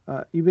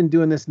been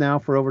doing this now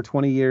for over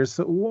 20 years.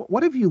 So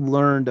what have you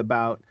learned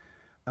about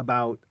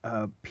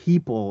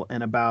people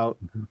and about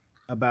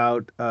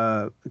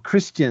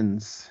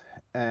Christians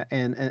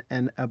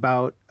and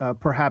about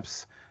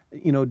perhaps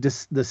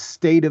the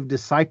state of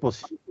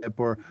discipleship,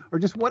 or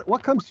just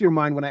what comes to your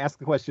mind when I ask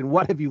the question,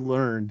 what have you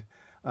learned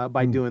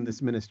by doing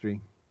this ministry?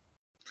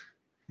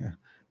 Yeah,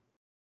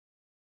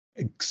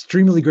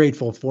 extremely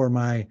grateful for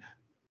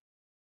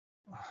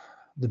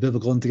the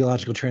biblical and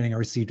theological training I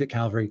received at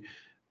Calvary.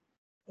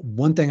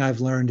 One thing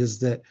I've learned is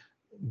that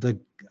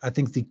I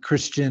think the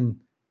Christian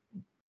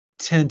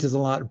tent is a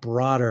lot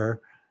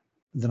broader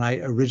than I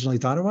originally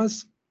thought it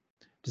was.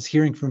 Just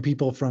hearing from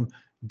people from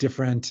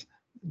different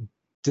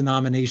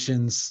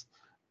denominations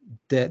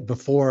that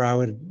before I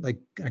would like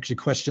actually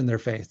question their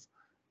faith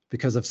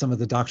because of some of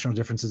the doctrinal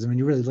differences. And when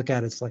you really look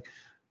at it, it's like,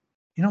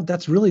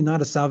 that's really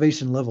not a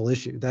salvation level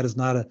issue. That is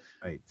not a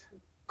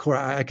core.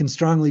 I can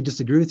strongly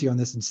disagree with you on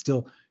this and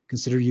still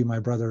consider you my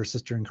brother or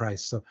sister in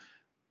Christ. So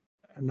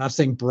I'm not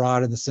saying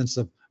broad in the sense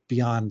of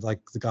beyond like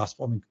the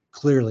gospel. I mean,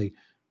 clearly,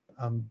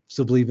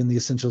 still believe in the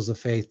essentials of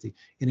faith, the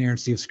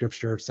inerrancy of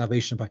Scripture,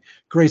 salvation by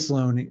grace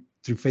alone,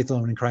 through faith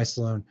alone, in Christ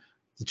alone,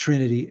 the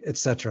Trinity,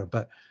 etc.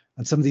 But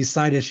on some of these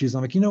side issues,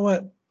 I'm like, you know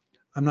what?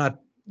 I'm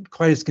not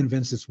quite as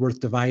convinced it's worth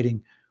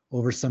dividing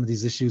over some of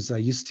these issues as I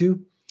used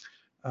to.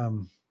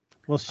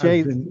 Well,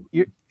 Shay,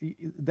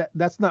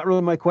 that's not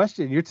really my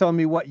question. You're telling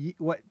me what you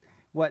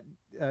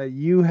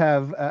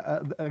have.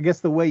 I guess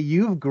the way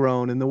you've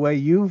grown and the way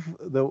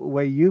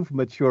you've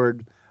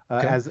matured.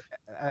 Okay. As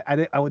I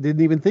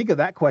didn't even think of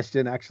that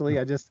question. Actually,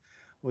 I just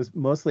was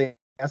mostly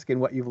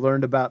asking what you've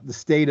learned about the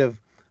state of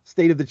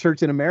the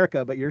church in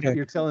America. But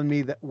you're telling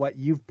me that what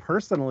you've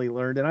personally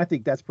learned, and I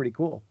think that's pretty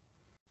cool.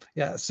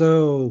 Yeah.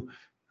 So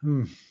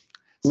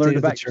learned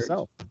about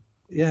yourself.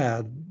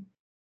 Yeah.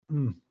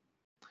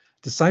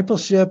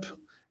 Discipleship,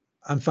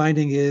 I'm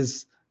finding,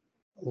 is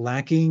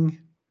lacking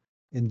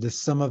in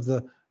some of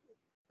the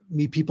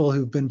people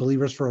who've been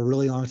believers for a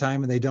really long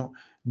time, and they don't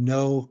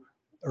know,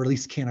 or at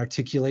least can't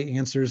articulate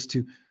answers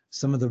to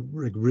some of the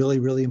really,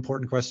 really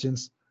important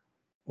questions.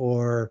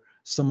 Or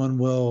someone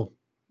will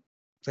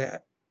say,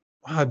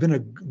 wow, I've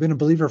been a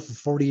believer for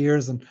 40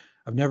 years and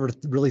I've never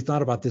really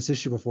thought about this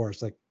issue before.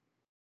 It's like,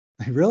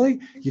 really?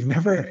 You've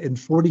never in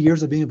 40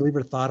 years of being a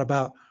believer thought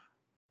about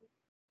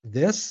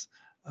this?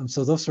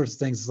 So those sorts of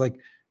things, it's like,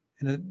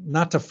 and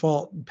not to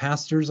fault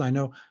pastors. I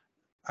know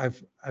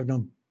I've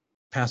known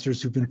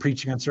pastors who've been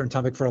preaching on a certain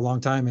topic for a long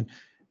time, and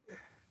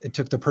it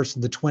took the person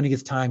the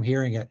 20th time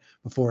hearing it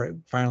before it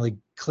finally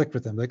clicked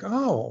with them. Like,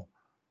 oh,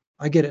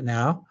 I get it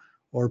now.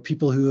 Or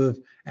people who have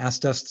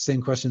asked us the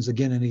same questions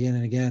again and again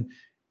and again,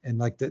 and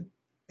like the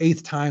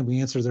 8th time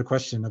we answer their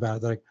question about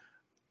it, like,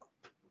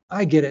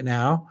 I get it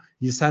now.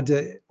 You just had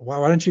to.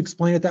 Why don't you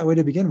explain it that way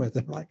to begin with?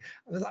 And like,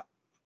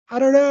 I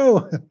don't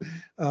know.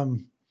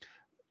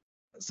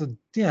 So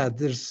yeah,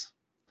 there's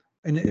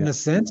in a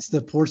sense,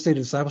 the poor state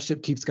of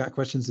discipleship keeps Got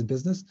Questions in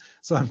business.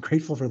 So I'm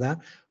grateful for that.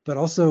 But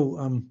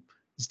also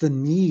it's the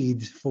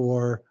need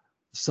for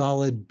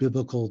solid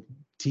biblical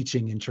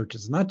teaching in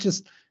churches, not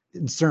just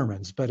in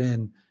sermons, but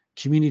in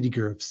community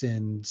groups,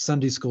 in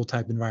Sunday school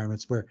type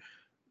environments where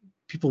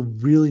people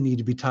really need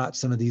to be taught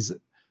some of these,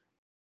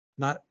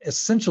 not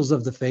essentials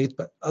of the faith,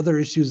 but other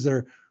issues that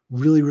are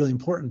really, really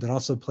important that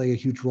also play a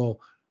huge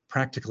role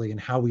practically in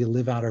how we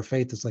live out our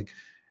faith. It's like,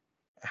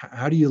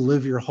 how do you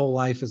live your whole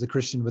life as a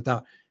Christian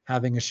without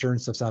having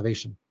assurance of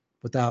salvation,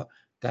 without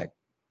that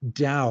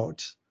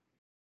doubt,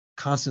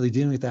 constantly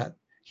dealing with that,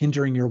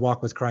 hindering your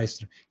walk with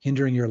Christ,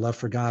 hindering your love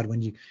for God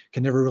when you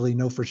can never really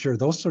know for sure?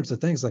 Those sorts of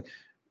things. Like,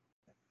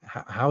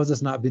 how has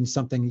this not been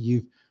something that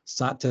you've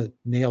sought to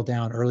nail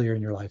down earlier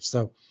in your life?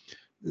 So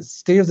the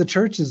state of the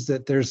church is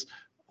that there's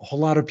a whole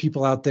lot of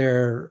people out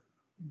there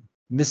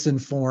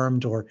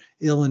misinformed or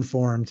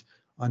ill-informed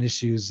on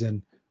issues,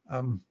 and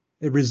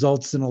it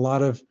results in a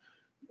lot of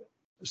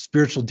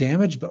spiritual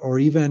damage, or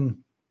even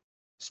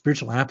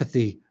spiritual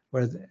apathy,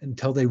 where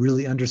until they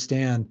really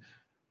understand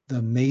the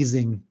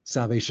amazing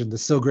salvation, the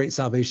so great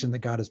salvation that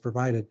God has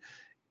provided,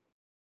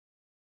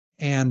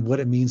 and what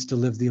it means to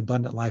live the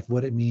abundant life,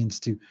 what it means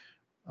to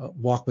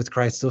walk with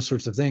Christ, those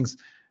sorts of things,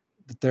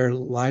 that their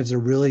lives are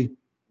really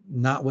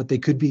not what they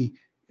could be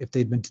if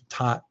they'd been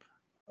taught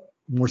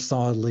more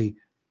solidly,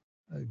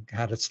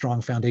 had a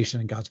strong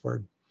foundation in God's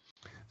word.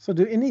 So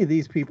do any of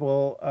these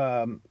people,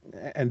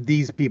 and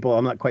these people,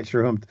 I'm not quite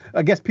sure whom,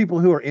 I guess people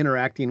who are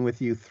interacting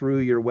with you through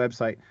your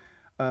website,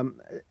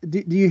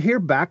 do you hear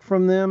back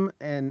from them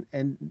and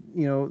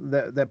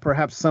that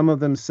perhaps some of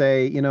them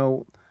say,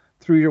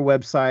 through your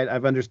website,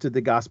 I've understood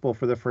the gospel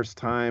for the first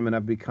time and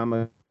I've become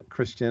a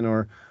Christian,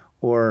 or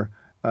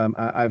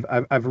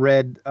I've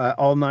read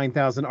all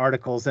 9,000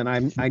 articles and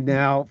I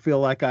now feel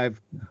like I've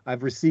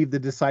received the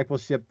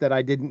discipleship that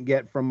I didn't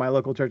get from my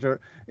local church?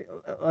 Or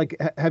like,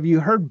 have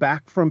you heard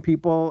back from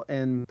people,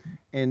 and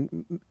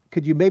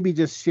could you maybe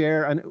just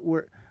share? And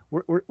we're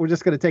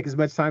just going to take as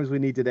much time as we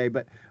need today,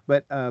 but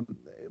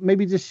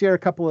maybe just share a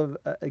couple of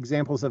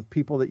examples of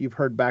people that you've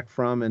heard back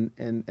from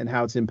and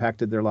how it's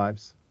impacted their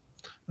lives.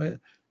 My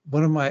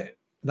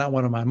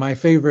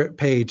favorite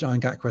page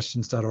on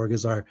gotquestions.org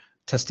is our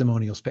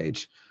testimonials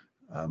page,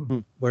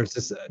 where it's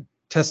just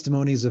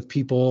testimonies of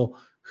people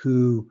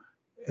who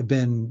have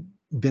been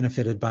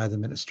benefited by the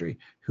ministry,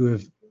 who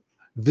have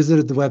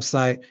visited the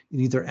website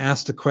and either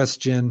asked a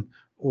question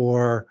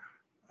or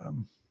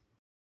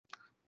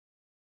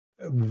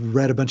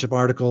read a bunch of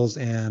articles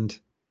and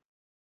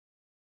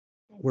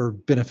were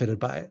benefited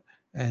by it.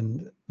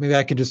 And maybe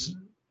I could there's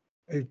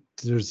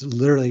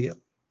literally,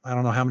 I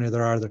don't know how many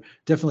there are. There are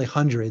definitely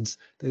hundreds.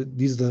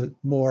 These are the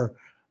more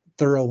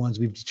thorough ones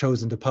we've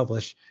chosen to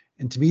publish.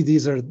 And to me,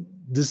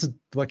 this is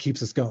what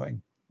keeps us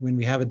going. When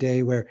we have a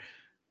day where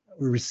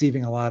we're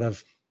receiving a lot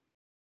of,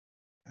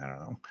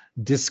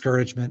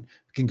 discouragement,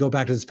 we can go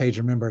back to this page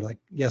and remember, like,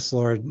 yes,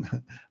 Lord,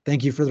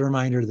 thank you for the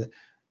reminder that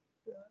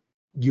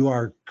you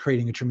are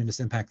creating a tremendous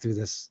impact through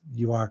this.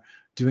 You are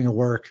doing a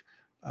work,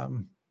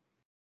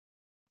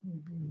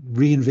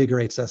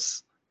 reinvigorates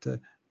us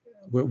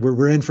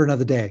we're in for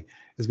another day,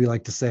 as we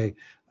like to say.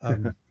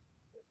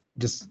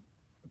 Just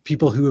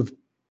people who have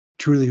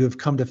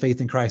come to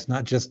faith in Christ,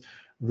 not just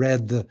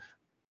read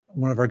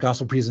one of our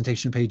gospel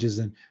presentation pages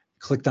and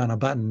clicked on a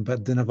button,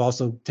 but then have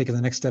also taken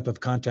the next step of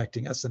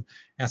contacting us and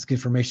asking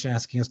information,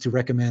 asking us to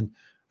recommend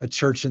a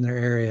church in their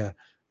area,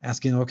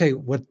 asking, okay,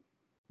 what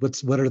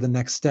are the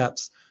next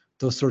steps,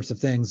 those sorts of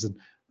things. And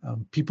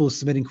people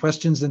submitting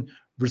questions and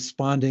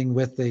responding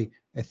with a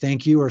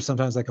thank you, or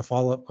sometimes like a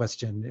follow-up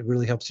question. It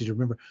really helps you to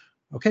remember,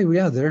 okay, well,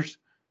 yeah, this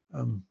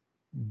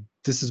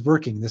is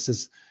working. This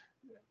is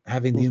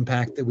having the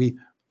impact that we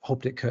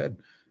hoped it could.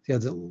 Yeah,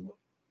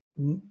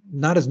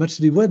 not as much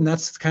as we would. And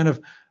that's kind of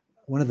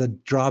one of the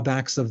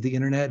drawbacks of the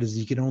internet, is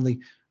you can only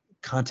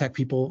contact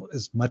people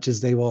as much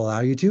as they will allow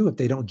you to. If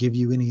they don't give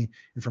you any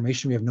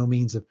information, we have no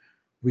means of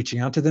reaching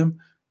out to them.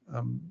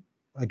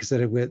 Like I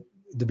said, at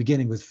the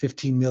beginning, with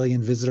 15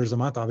 million visitors a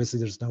month, obviously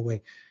there's no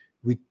way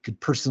we could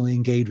personally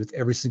engage with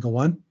every single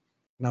one,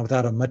 not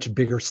without a much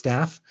bigger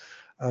staff.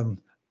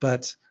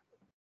 But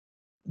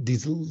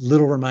these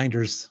little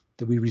reminders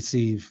that we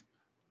receive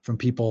from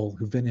people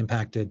who've been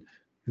impacted,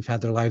 who've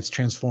had their lives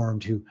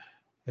transformed, who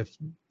have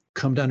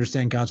come to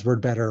understand God's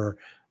word better, or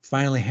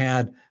finally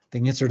had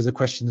the answer to the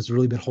question that's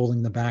really been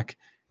holding them back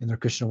in their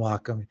Christian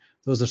walk. I mean,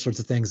 those are sorts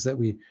of things that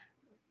we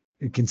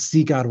can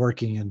see God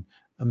working in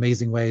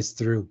amazing ways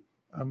through.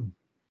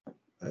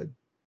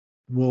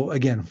 Well,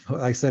 again,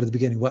 like I said at the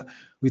beginning, what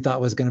we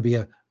thought was going to be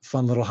a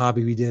fun little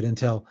hobby we did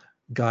until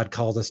God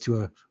called us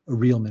to a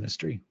real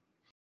ministry.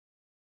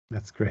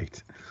 That's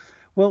great.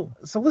 Well,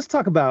 so let's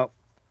talk about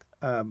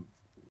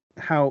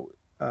how,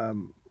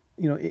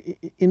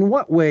 in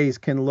what ways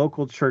can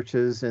local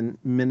churches and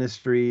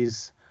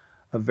ministries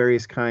of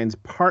various kinds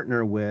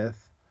partner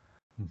with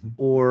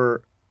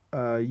or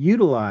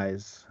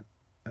utilize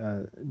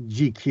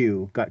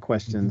GQ, Got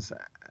Questions?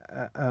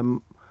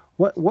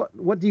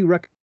 What do you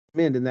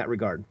recommend in that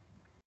regard?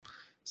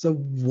 So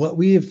what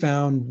we have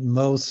found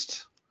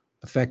most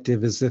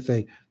effective is if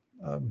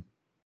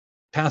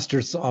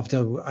pastors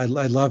often, I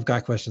love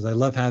Got Questions. I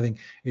love having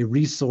a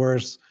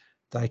resource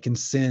that I can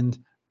send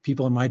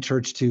people in my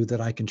church to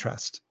that I can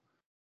trust,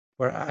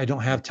 where I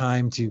don't have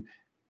time to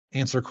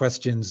answer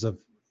questions of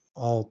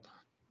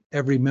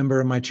every member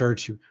of my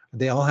church.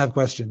 They all have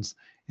questions.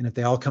 And if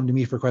they all come to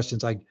me for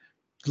questions, I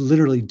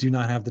literally do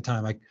not have the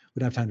time. I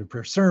wouldn't have time to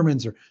prepare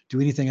sermons or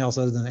do anything else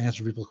other than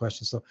answer people's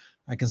questions. So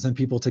I can send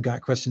people to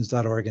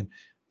gotquestions.org and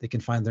they can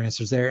find their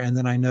answers there. And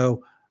then I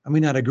know, I may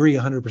not agree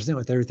 100%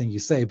 with everything you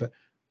say, but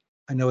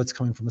I know it's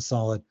coming from a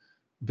solid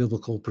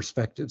biblical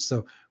perspective.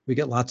 So we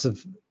get lots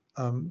of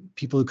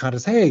people who contact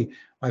us, hey,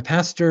 my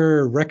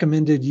pastor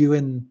recommended you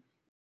in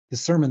his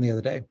sermon the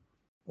other day,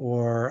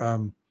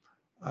 or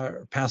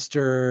our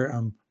pastor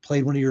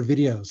played one of your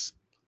videos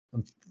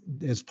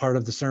as part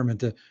of the sermon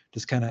to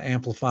just kind of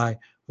amplify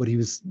what he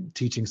was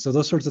teaching. So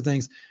those sorts of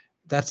things,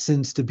 that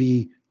seems to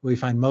be what we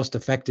find most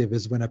effective,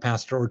 is when a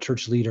pastor or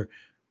church leader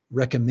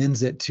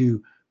recommends it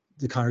to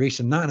the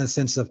congregation, not in a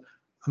sense of,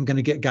 I'm going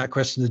to get Got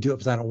Questions to do it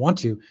because I don't want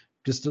to.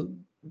 Just to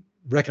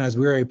recognize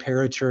we're a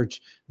parachurch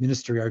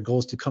ministry. Our goal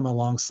is to come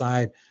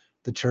alongside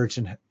the church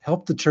and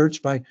help the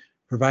church by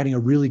providing a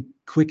really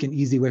quick and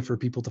easy way for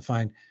people to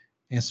find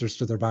answers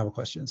to their Bible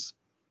questions.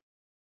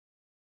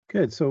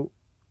 Good. So,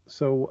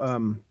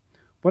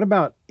 what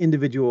about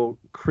individual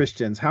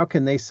Christians? How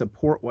can they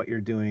support what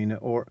you're doing,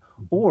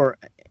 or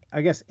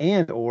I guess,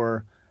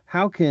 or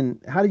how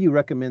do you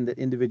recommend that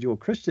individual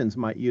Christians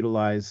might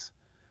utilize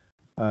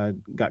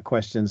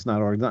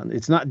GotQuestions.org?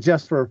 It's not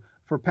just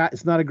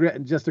it's not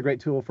just a great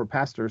tool for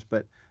pastors,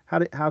 but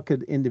how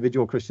could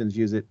individual Christians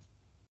use it?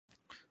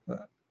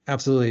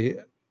 Absolutely.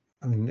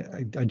 I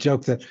mean, I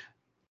joke that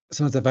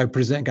sometimes if I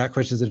present Got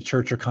Questions at a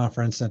church or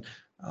conference and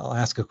I'll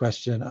ask a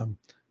question,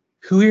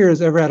 who here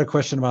has ever had a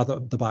question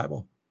about the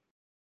Bible?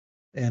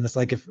 And it's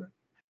like if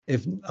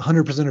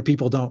 100% of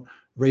people don't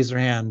raise their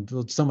hand,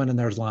 someone in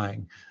there is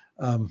lying.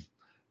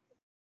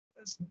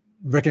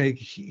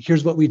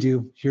 Here's what we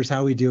do. Here's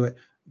how we do it.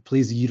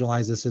 Please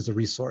utilize this as a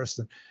resource.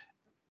 And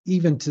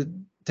even to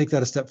take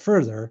that a step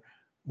further,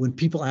 when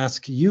people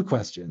ask you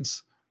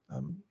questions,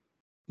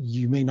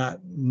 you may not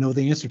know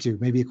the answer to,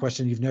 maybe a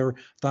question you've never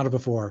thought of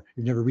before,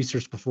 you've never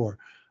researched before.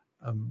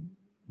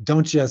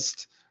 Don't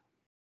just,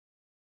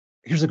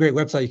 here's a great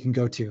website you can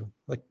go to.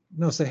 Like,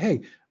 no, say,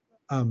 hey,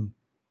 I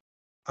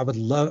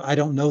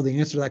don't know the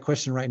answer to that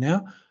question right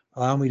now.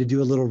 Allow me to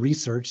do a little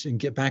research and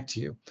get back to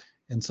you.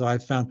 And so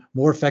I've found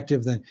more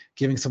effective than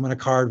giving someone a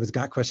card with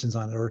Got Questions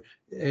on it, or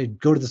hey,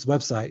 go to this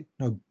website.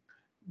 No,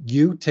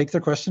 you take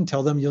their question,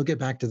 tell them you'll get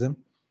back to them.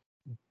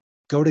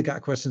 Go to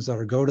Got Questions,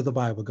 or go to the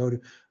Bible, go to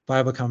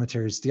Bible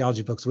commentaries,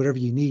 theology books, whatever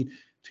you need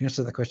to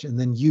answer that question. And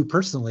then you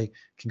personally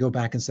can go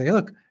back and say,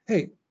 look,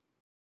 hey,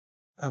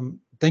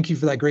 thank you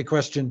for that great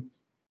question.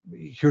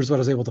 Here's what I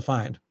was able to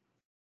find.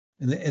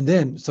 And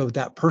then, so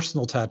that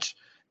personal touch,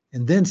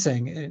 and then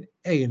saying,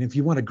 hey, and if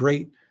you want a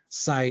great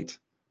site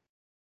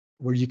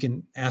where you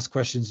can ask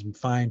questions and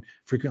find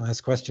frequently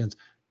asked questions,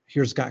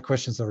 here's Got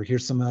Questions, or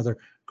here's some other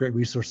great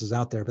resources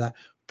out there. But that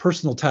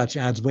personal touch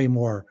adds way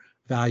more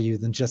value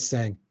than just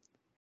saying,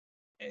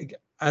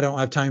 I don't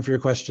have time for your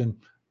question,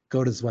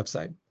 go to this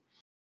website.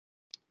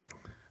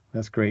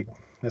 That's great.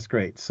 That's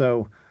great.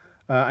 So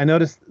I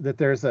noticed that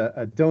there's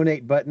a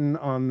donate button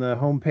on the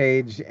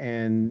homepage.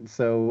 And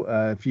so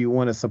if you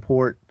want to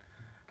support,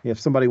 if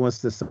somebody wants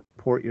to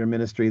support your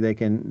ministry, they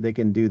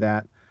can do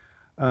that.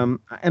 And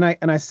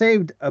I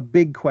saved a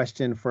big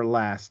question for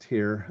last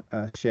here,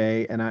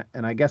 Shay, and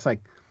I guess I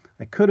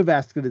could have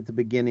asked it at the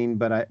beginning,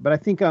 but I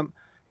think I'm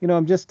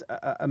just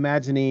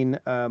imagining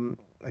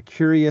a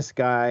curious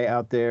guy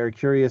out there,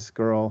 curious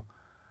girl,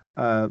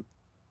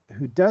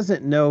 who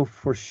doesn't know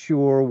for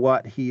sure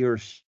what he or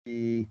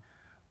she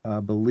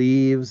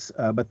believes,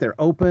 but they're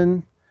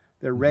open,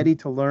 they're ready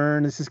to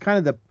learn. This is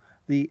kind of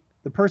the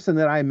person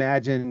that I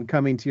imagine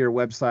coming to your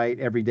website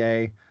every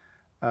day.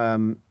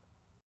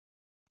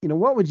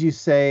 What would you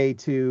say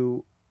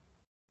to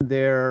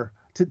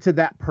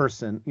that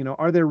person?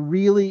 Are there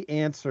really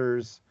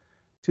answers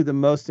to the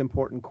most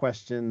important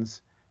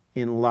questions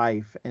in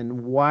life?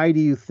 And why do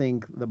you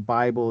think the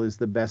Bible is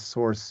the best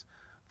source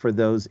for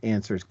those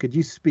answers? Could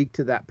you speak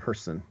to that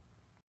person?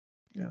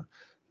 Yeah.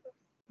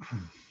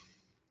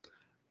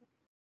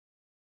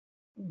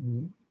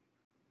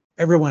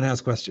 Everyone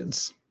has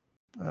questions.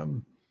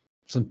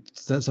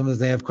 Sometimes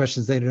they have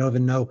questions they don't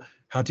even know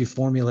how to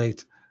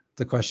formulate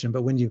the question.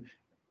 But when you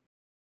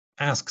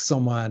ask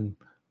someone,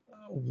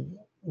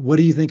 what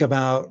do you think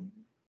about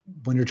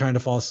when you're trying to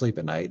fall asleep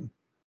at night?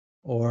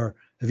 Or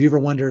have you ever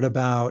wondered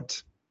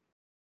about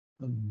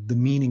the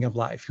meaning of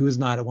life? Who has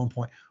not at one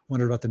point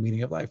wondered about the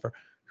meaning of life? Or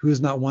who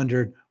has not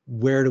wondered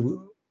where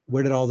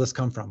did all this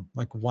come from?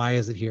 Like, why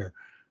is it here?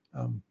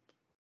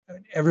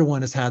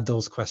 Everyone has had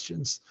those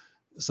questions.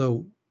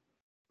 So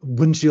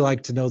wouldn't you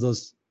like to know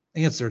those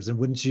answers? And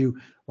wouldn't you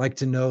like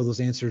to know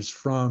those answers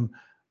from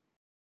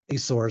a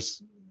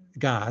source,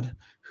 God,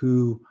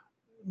 who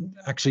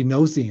actually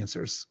knows the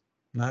answers,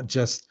 not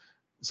just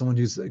someone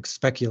who's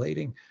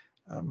speculating?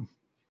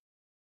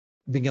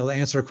 Being able to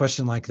answer a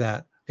question like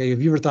that. Okay,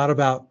 have you ever thought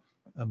about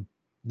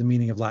the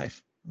meaning of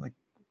life? Like,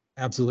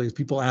 absolutely.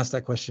 People ask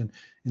that question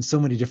in so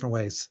many different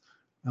ways.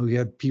 We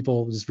had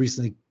people just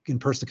recently in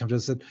person come to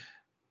us and said,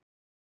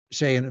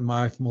 Shay and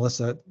my wife,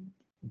 Melissa,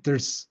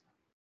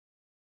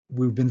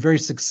 we've been very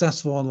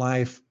successful in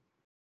life,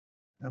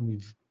 and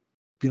we've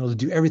been able to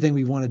do everything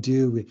we want to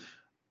do. We're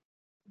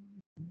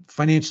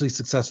financially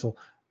successful,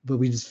 but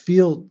we just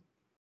feel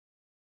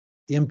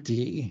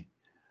empty,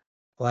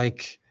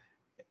 like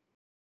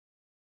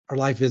our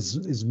life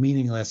is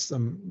meaningless.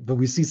 But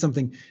we see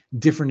something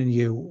different in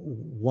you.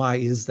 Why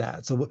is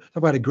that? So talk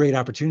about a great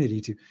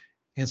opportunity to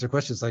answer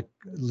questions like,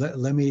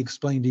 let me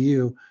explain to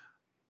you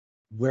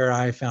where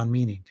I found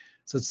meaning.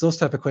 So it's those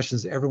type of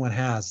questions everyone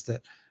has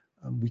that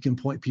we can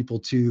point people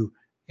to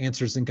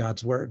answers in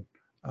God's word.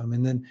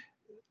 And then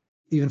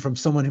even from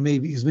someone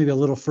who's maybe a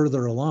little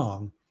further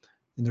along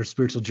in their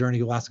spiritual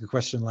journey, will ask a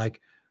question like,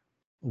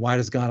 why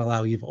does God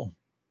allow evil?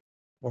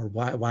 Or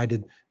why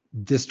did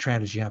this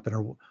tragedy happen,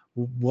 or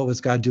what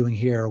was God doing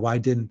here, or why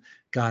didn't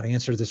God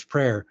answer this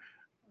prayer?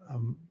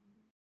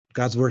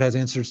 God's word has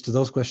answers to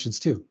those questions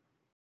too.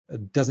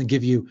 It doesn't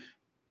give you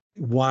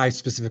why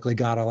specifically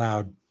God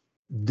allowed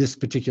this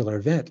particular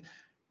event,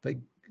 but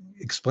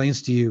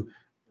explains to you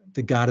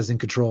that God is in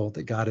control,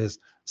 that God is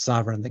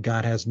sovereign, that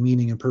God has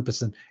meaning and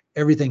purpose in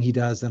everything he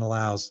does and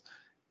allows,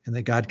 and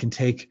that God can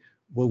take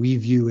what we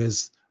view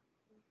as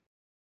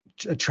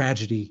a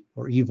tragedy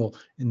or evil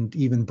and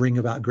even bring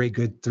about great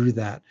good through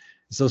that.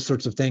 It's those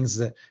sorts of things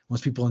that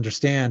once people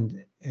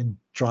understand and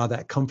draw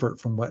that comfort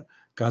from what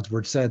God's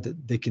word said,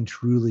 that they can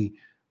truly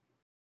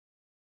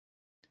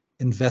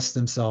invest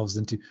themselves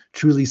into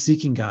truly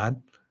seeking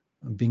God,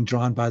 being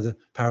drawn by the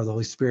power of the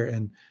Holy Spirit,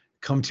 and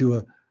come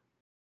to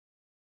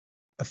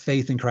a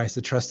faith in Christ,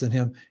 a trust in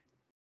him,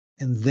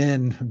 and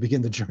then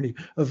begin the journey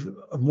of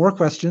more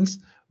questions,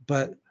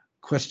 but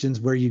questions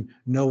where you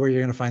know where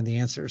you're going to find the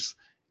answers.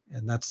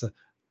 And that's a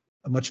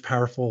much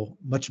powerful,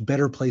 much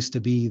better place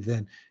to be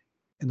than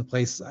in the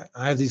place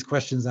I have these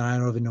questions and I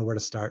don't even know where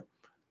to start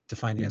to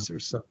find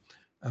answers. So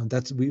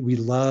that's we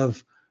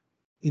love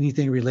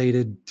anything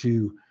related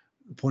to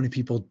pointing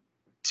people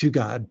to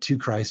God, to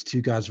Christ,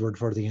 to God's word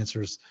for the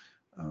answers.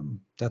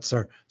 That's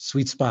our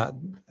sweet spot.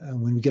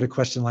 When we get a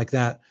question like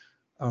that,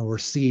 or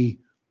see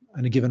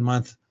in a given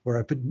month where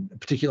a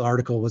particular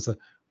article was a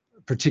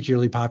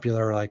particularly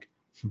popular, like,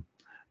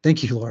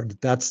 thank you, Lord.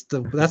 That's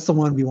the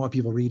one we want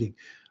people reading,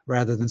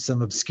 rather than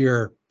some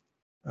obscure,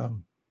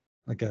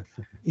 like a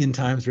end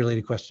times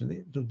related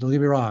question. Don't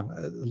get me wrong.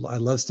 I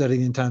love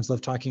studying end times,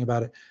 love talking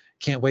about it.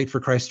 Can't wait for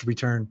Christ to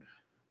return.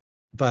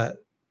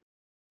 But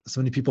so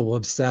many people will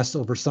obsess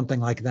over something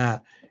like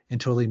that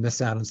and totally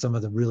miss out on some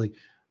of the really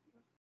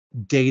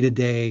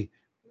day-to-day,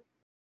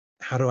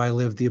 how do I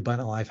live the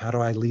abundant life? How do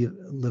I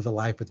live a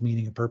life with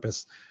meaning and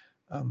purpose?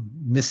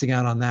 Missing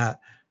out on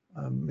that.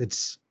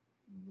 It's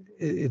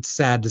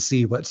sad to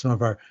see what some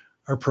of our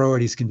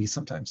priorities can be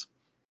sometimes.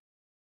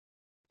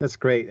 That's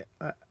great.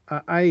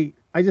 I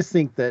just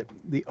think that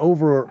the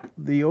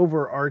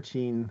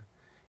overarching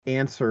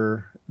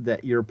answer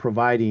that you're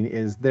providing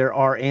is there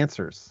are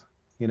answers.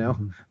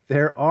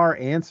 There are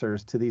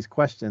answers to these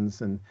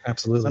questions, and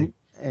absolutely.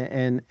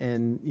 And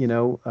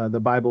the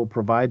Bible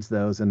provides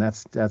those, and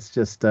that's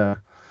just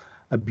a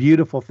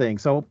beautiful thing.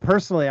 So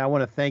personally, I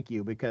want to thank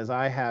you, because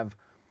I have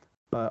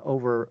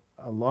over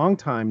a long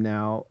time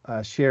now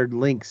shared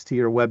links to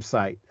your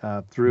website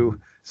through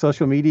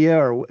social media,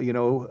 or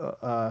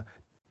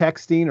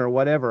texting or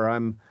whatever.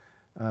 I'm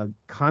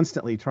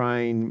constantly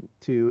trying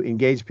to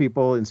engage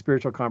people in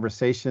spiritual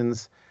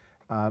conversations,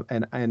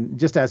 and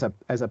just as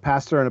a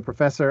pastor and a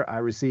professor, I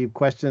receive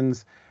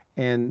questions,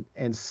 and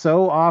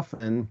so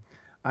often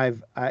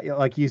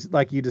like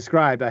you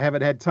described, I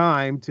haven't had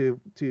time to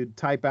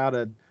type out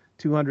a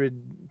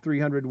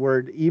 200-300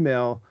 word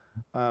email,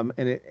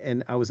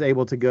 and I was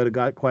able to go to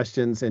Got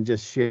Questions and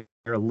just share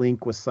a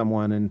link with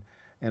someone,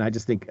 and I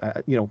just think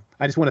I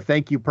just want to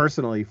thank you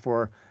personally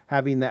for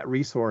having that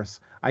resource.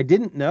 I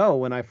didn't know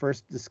when I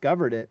first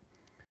discovered it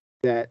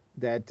that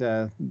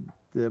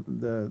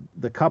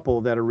the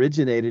couple that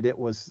originated it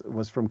was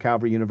from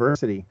Calvary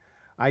University.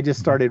 I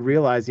just started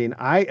realizing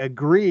I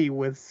agree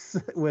with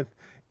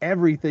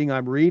everything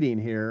I'm reading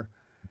here.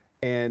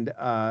 And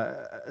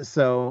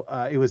so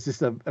it was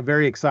just a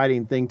very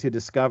exciting thing to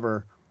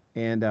discover.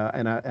 And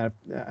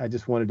I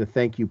just wanted to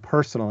thank you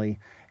personally.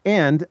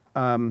 And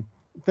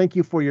thank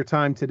you for your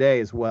time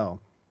today as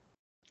well.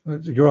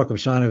 You're welcome,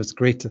 Sean. It was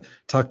great to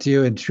talk to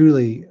you. And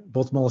truly,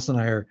 both Melissa and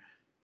I are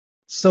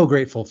so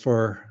grateful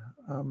for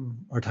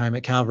our time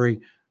at Calvary,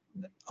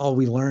 all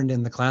we learned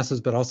in the classes,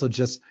 but also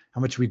just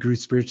how much we grew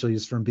spiritually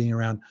just from being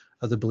around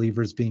other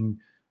believers, being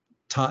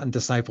taught and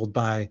discipled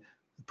by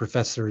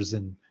professors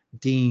and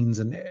deans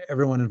and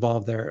everyone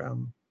involved there.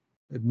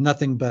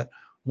 Nothing but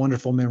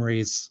wonderful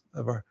memories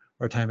of our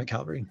time at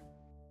Calvary.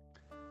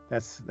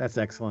 That's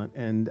excellent.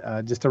 And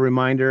just a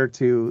reminder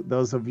to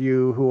those of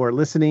you who are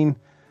listening,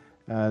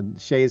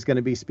 Shay is going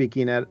to be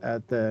speaking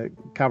at the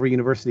Calvary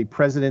University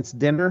President's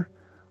Dinner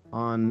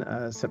on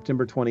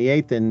September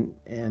 28th,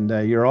 and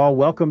you're all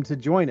welcome to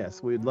join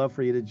us. We'd love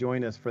for you to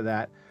join us for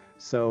that.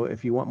 So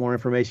if you want more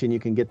information, you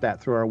can get that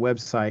through our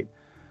website.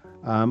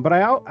 But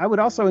I would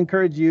also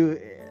encourage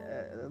you,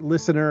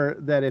 listener,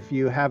 that if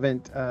you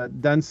haven't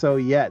done so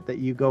yet, that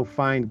you go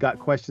find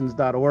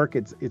gotquestions.org.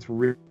 It's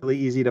really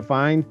easy to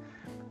find,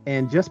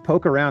 and just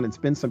poke around and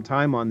spend some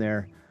time on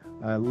there.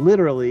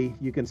 Literally,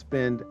 you can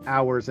spend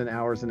hours and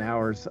hours and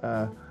hours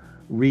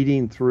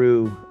reading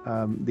through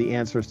the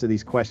answers to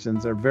these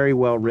questions. They're very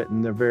well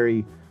written. They're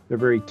very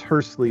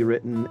tersely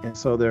written, and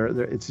so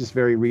it's just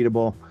very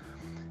readable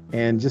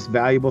and just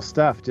valuable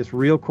stuff. Just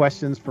real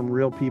questions from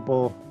real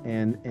people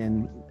and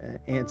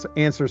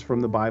answers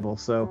from the Bible.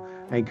 So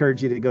I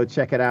encourage you to go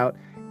check it out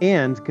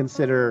and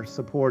consider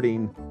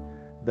supporting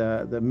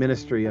the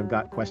ministry of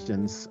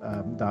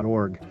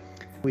gotquestions.org.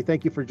 We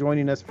thank you for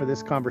joining us for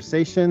this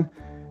conversation,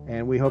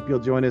 and we hope you'll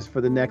join us for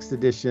the next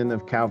edition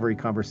of Calvary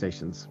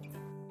Conversations.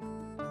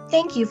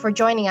 Thank you for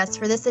joining us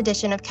for this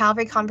edition of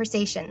Calvary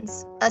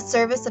Conversations, a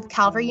service of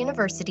Calvary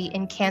University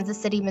in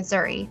Kansas City,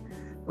 Missouri.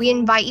 We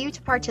invite you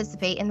to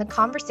participate in the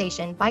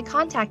conversation by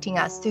contacting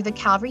us through the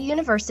Calvary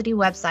University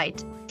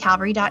website,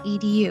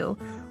 calvary.edu,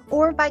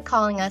 or by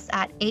calling us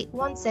at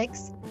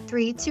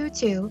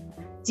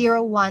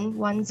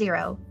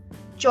 816-322-0110.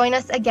 Join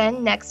us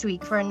again next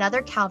week for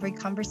another Calvary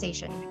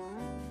Conversation.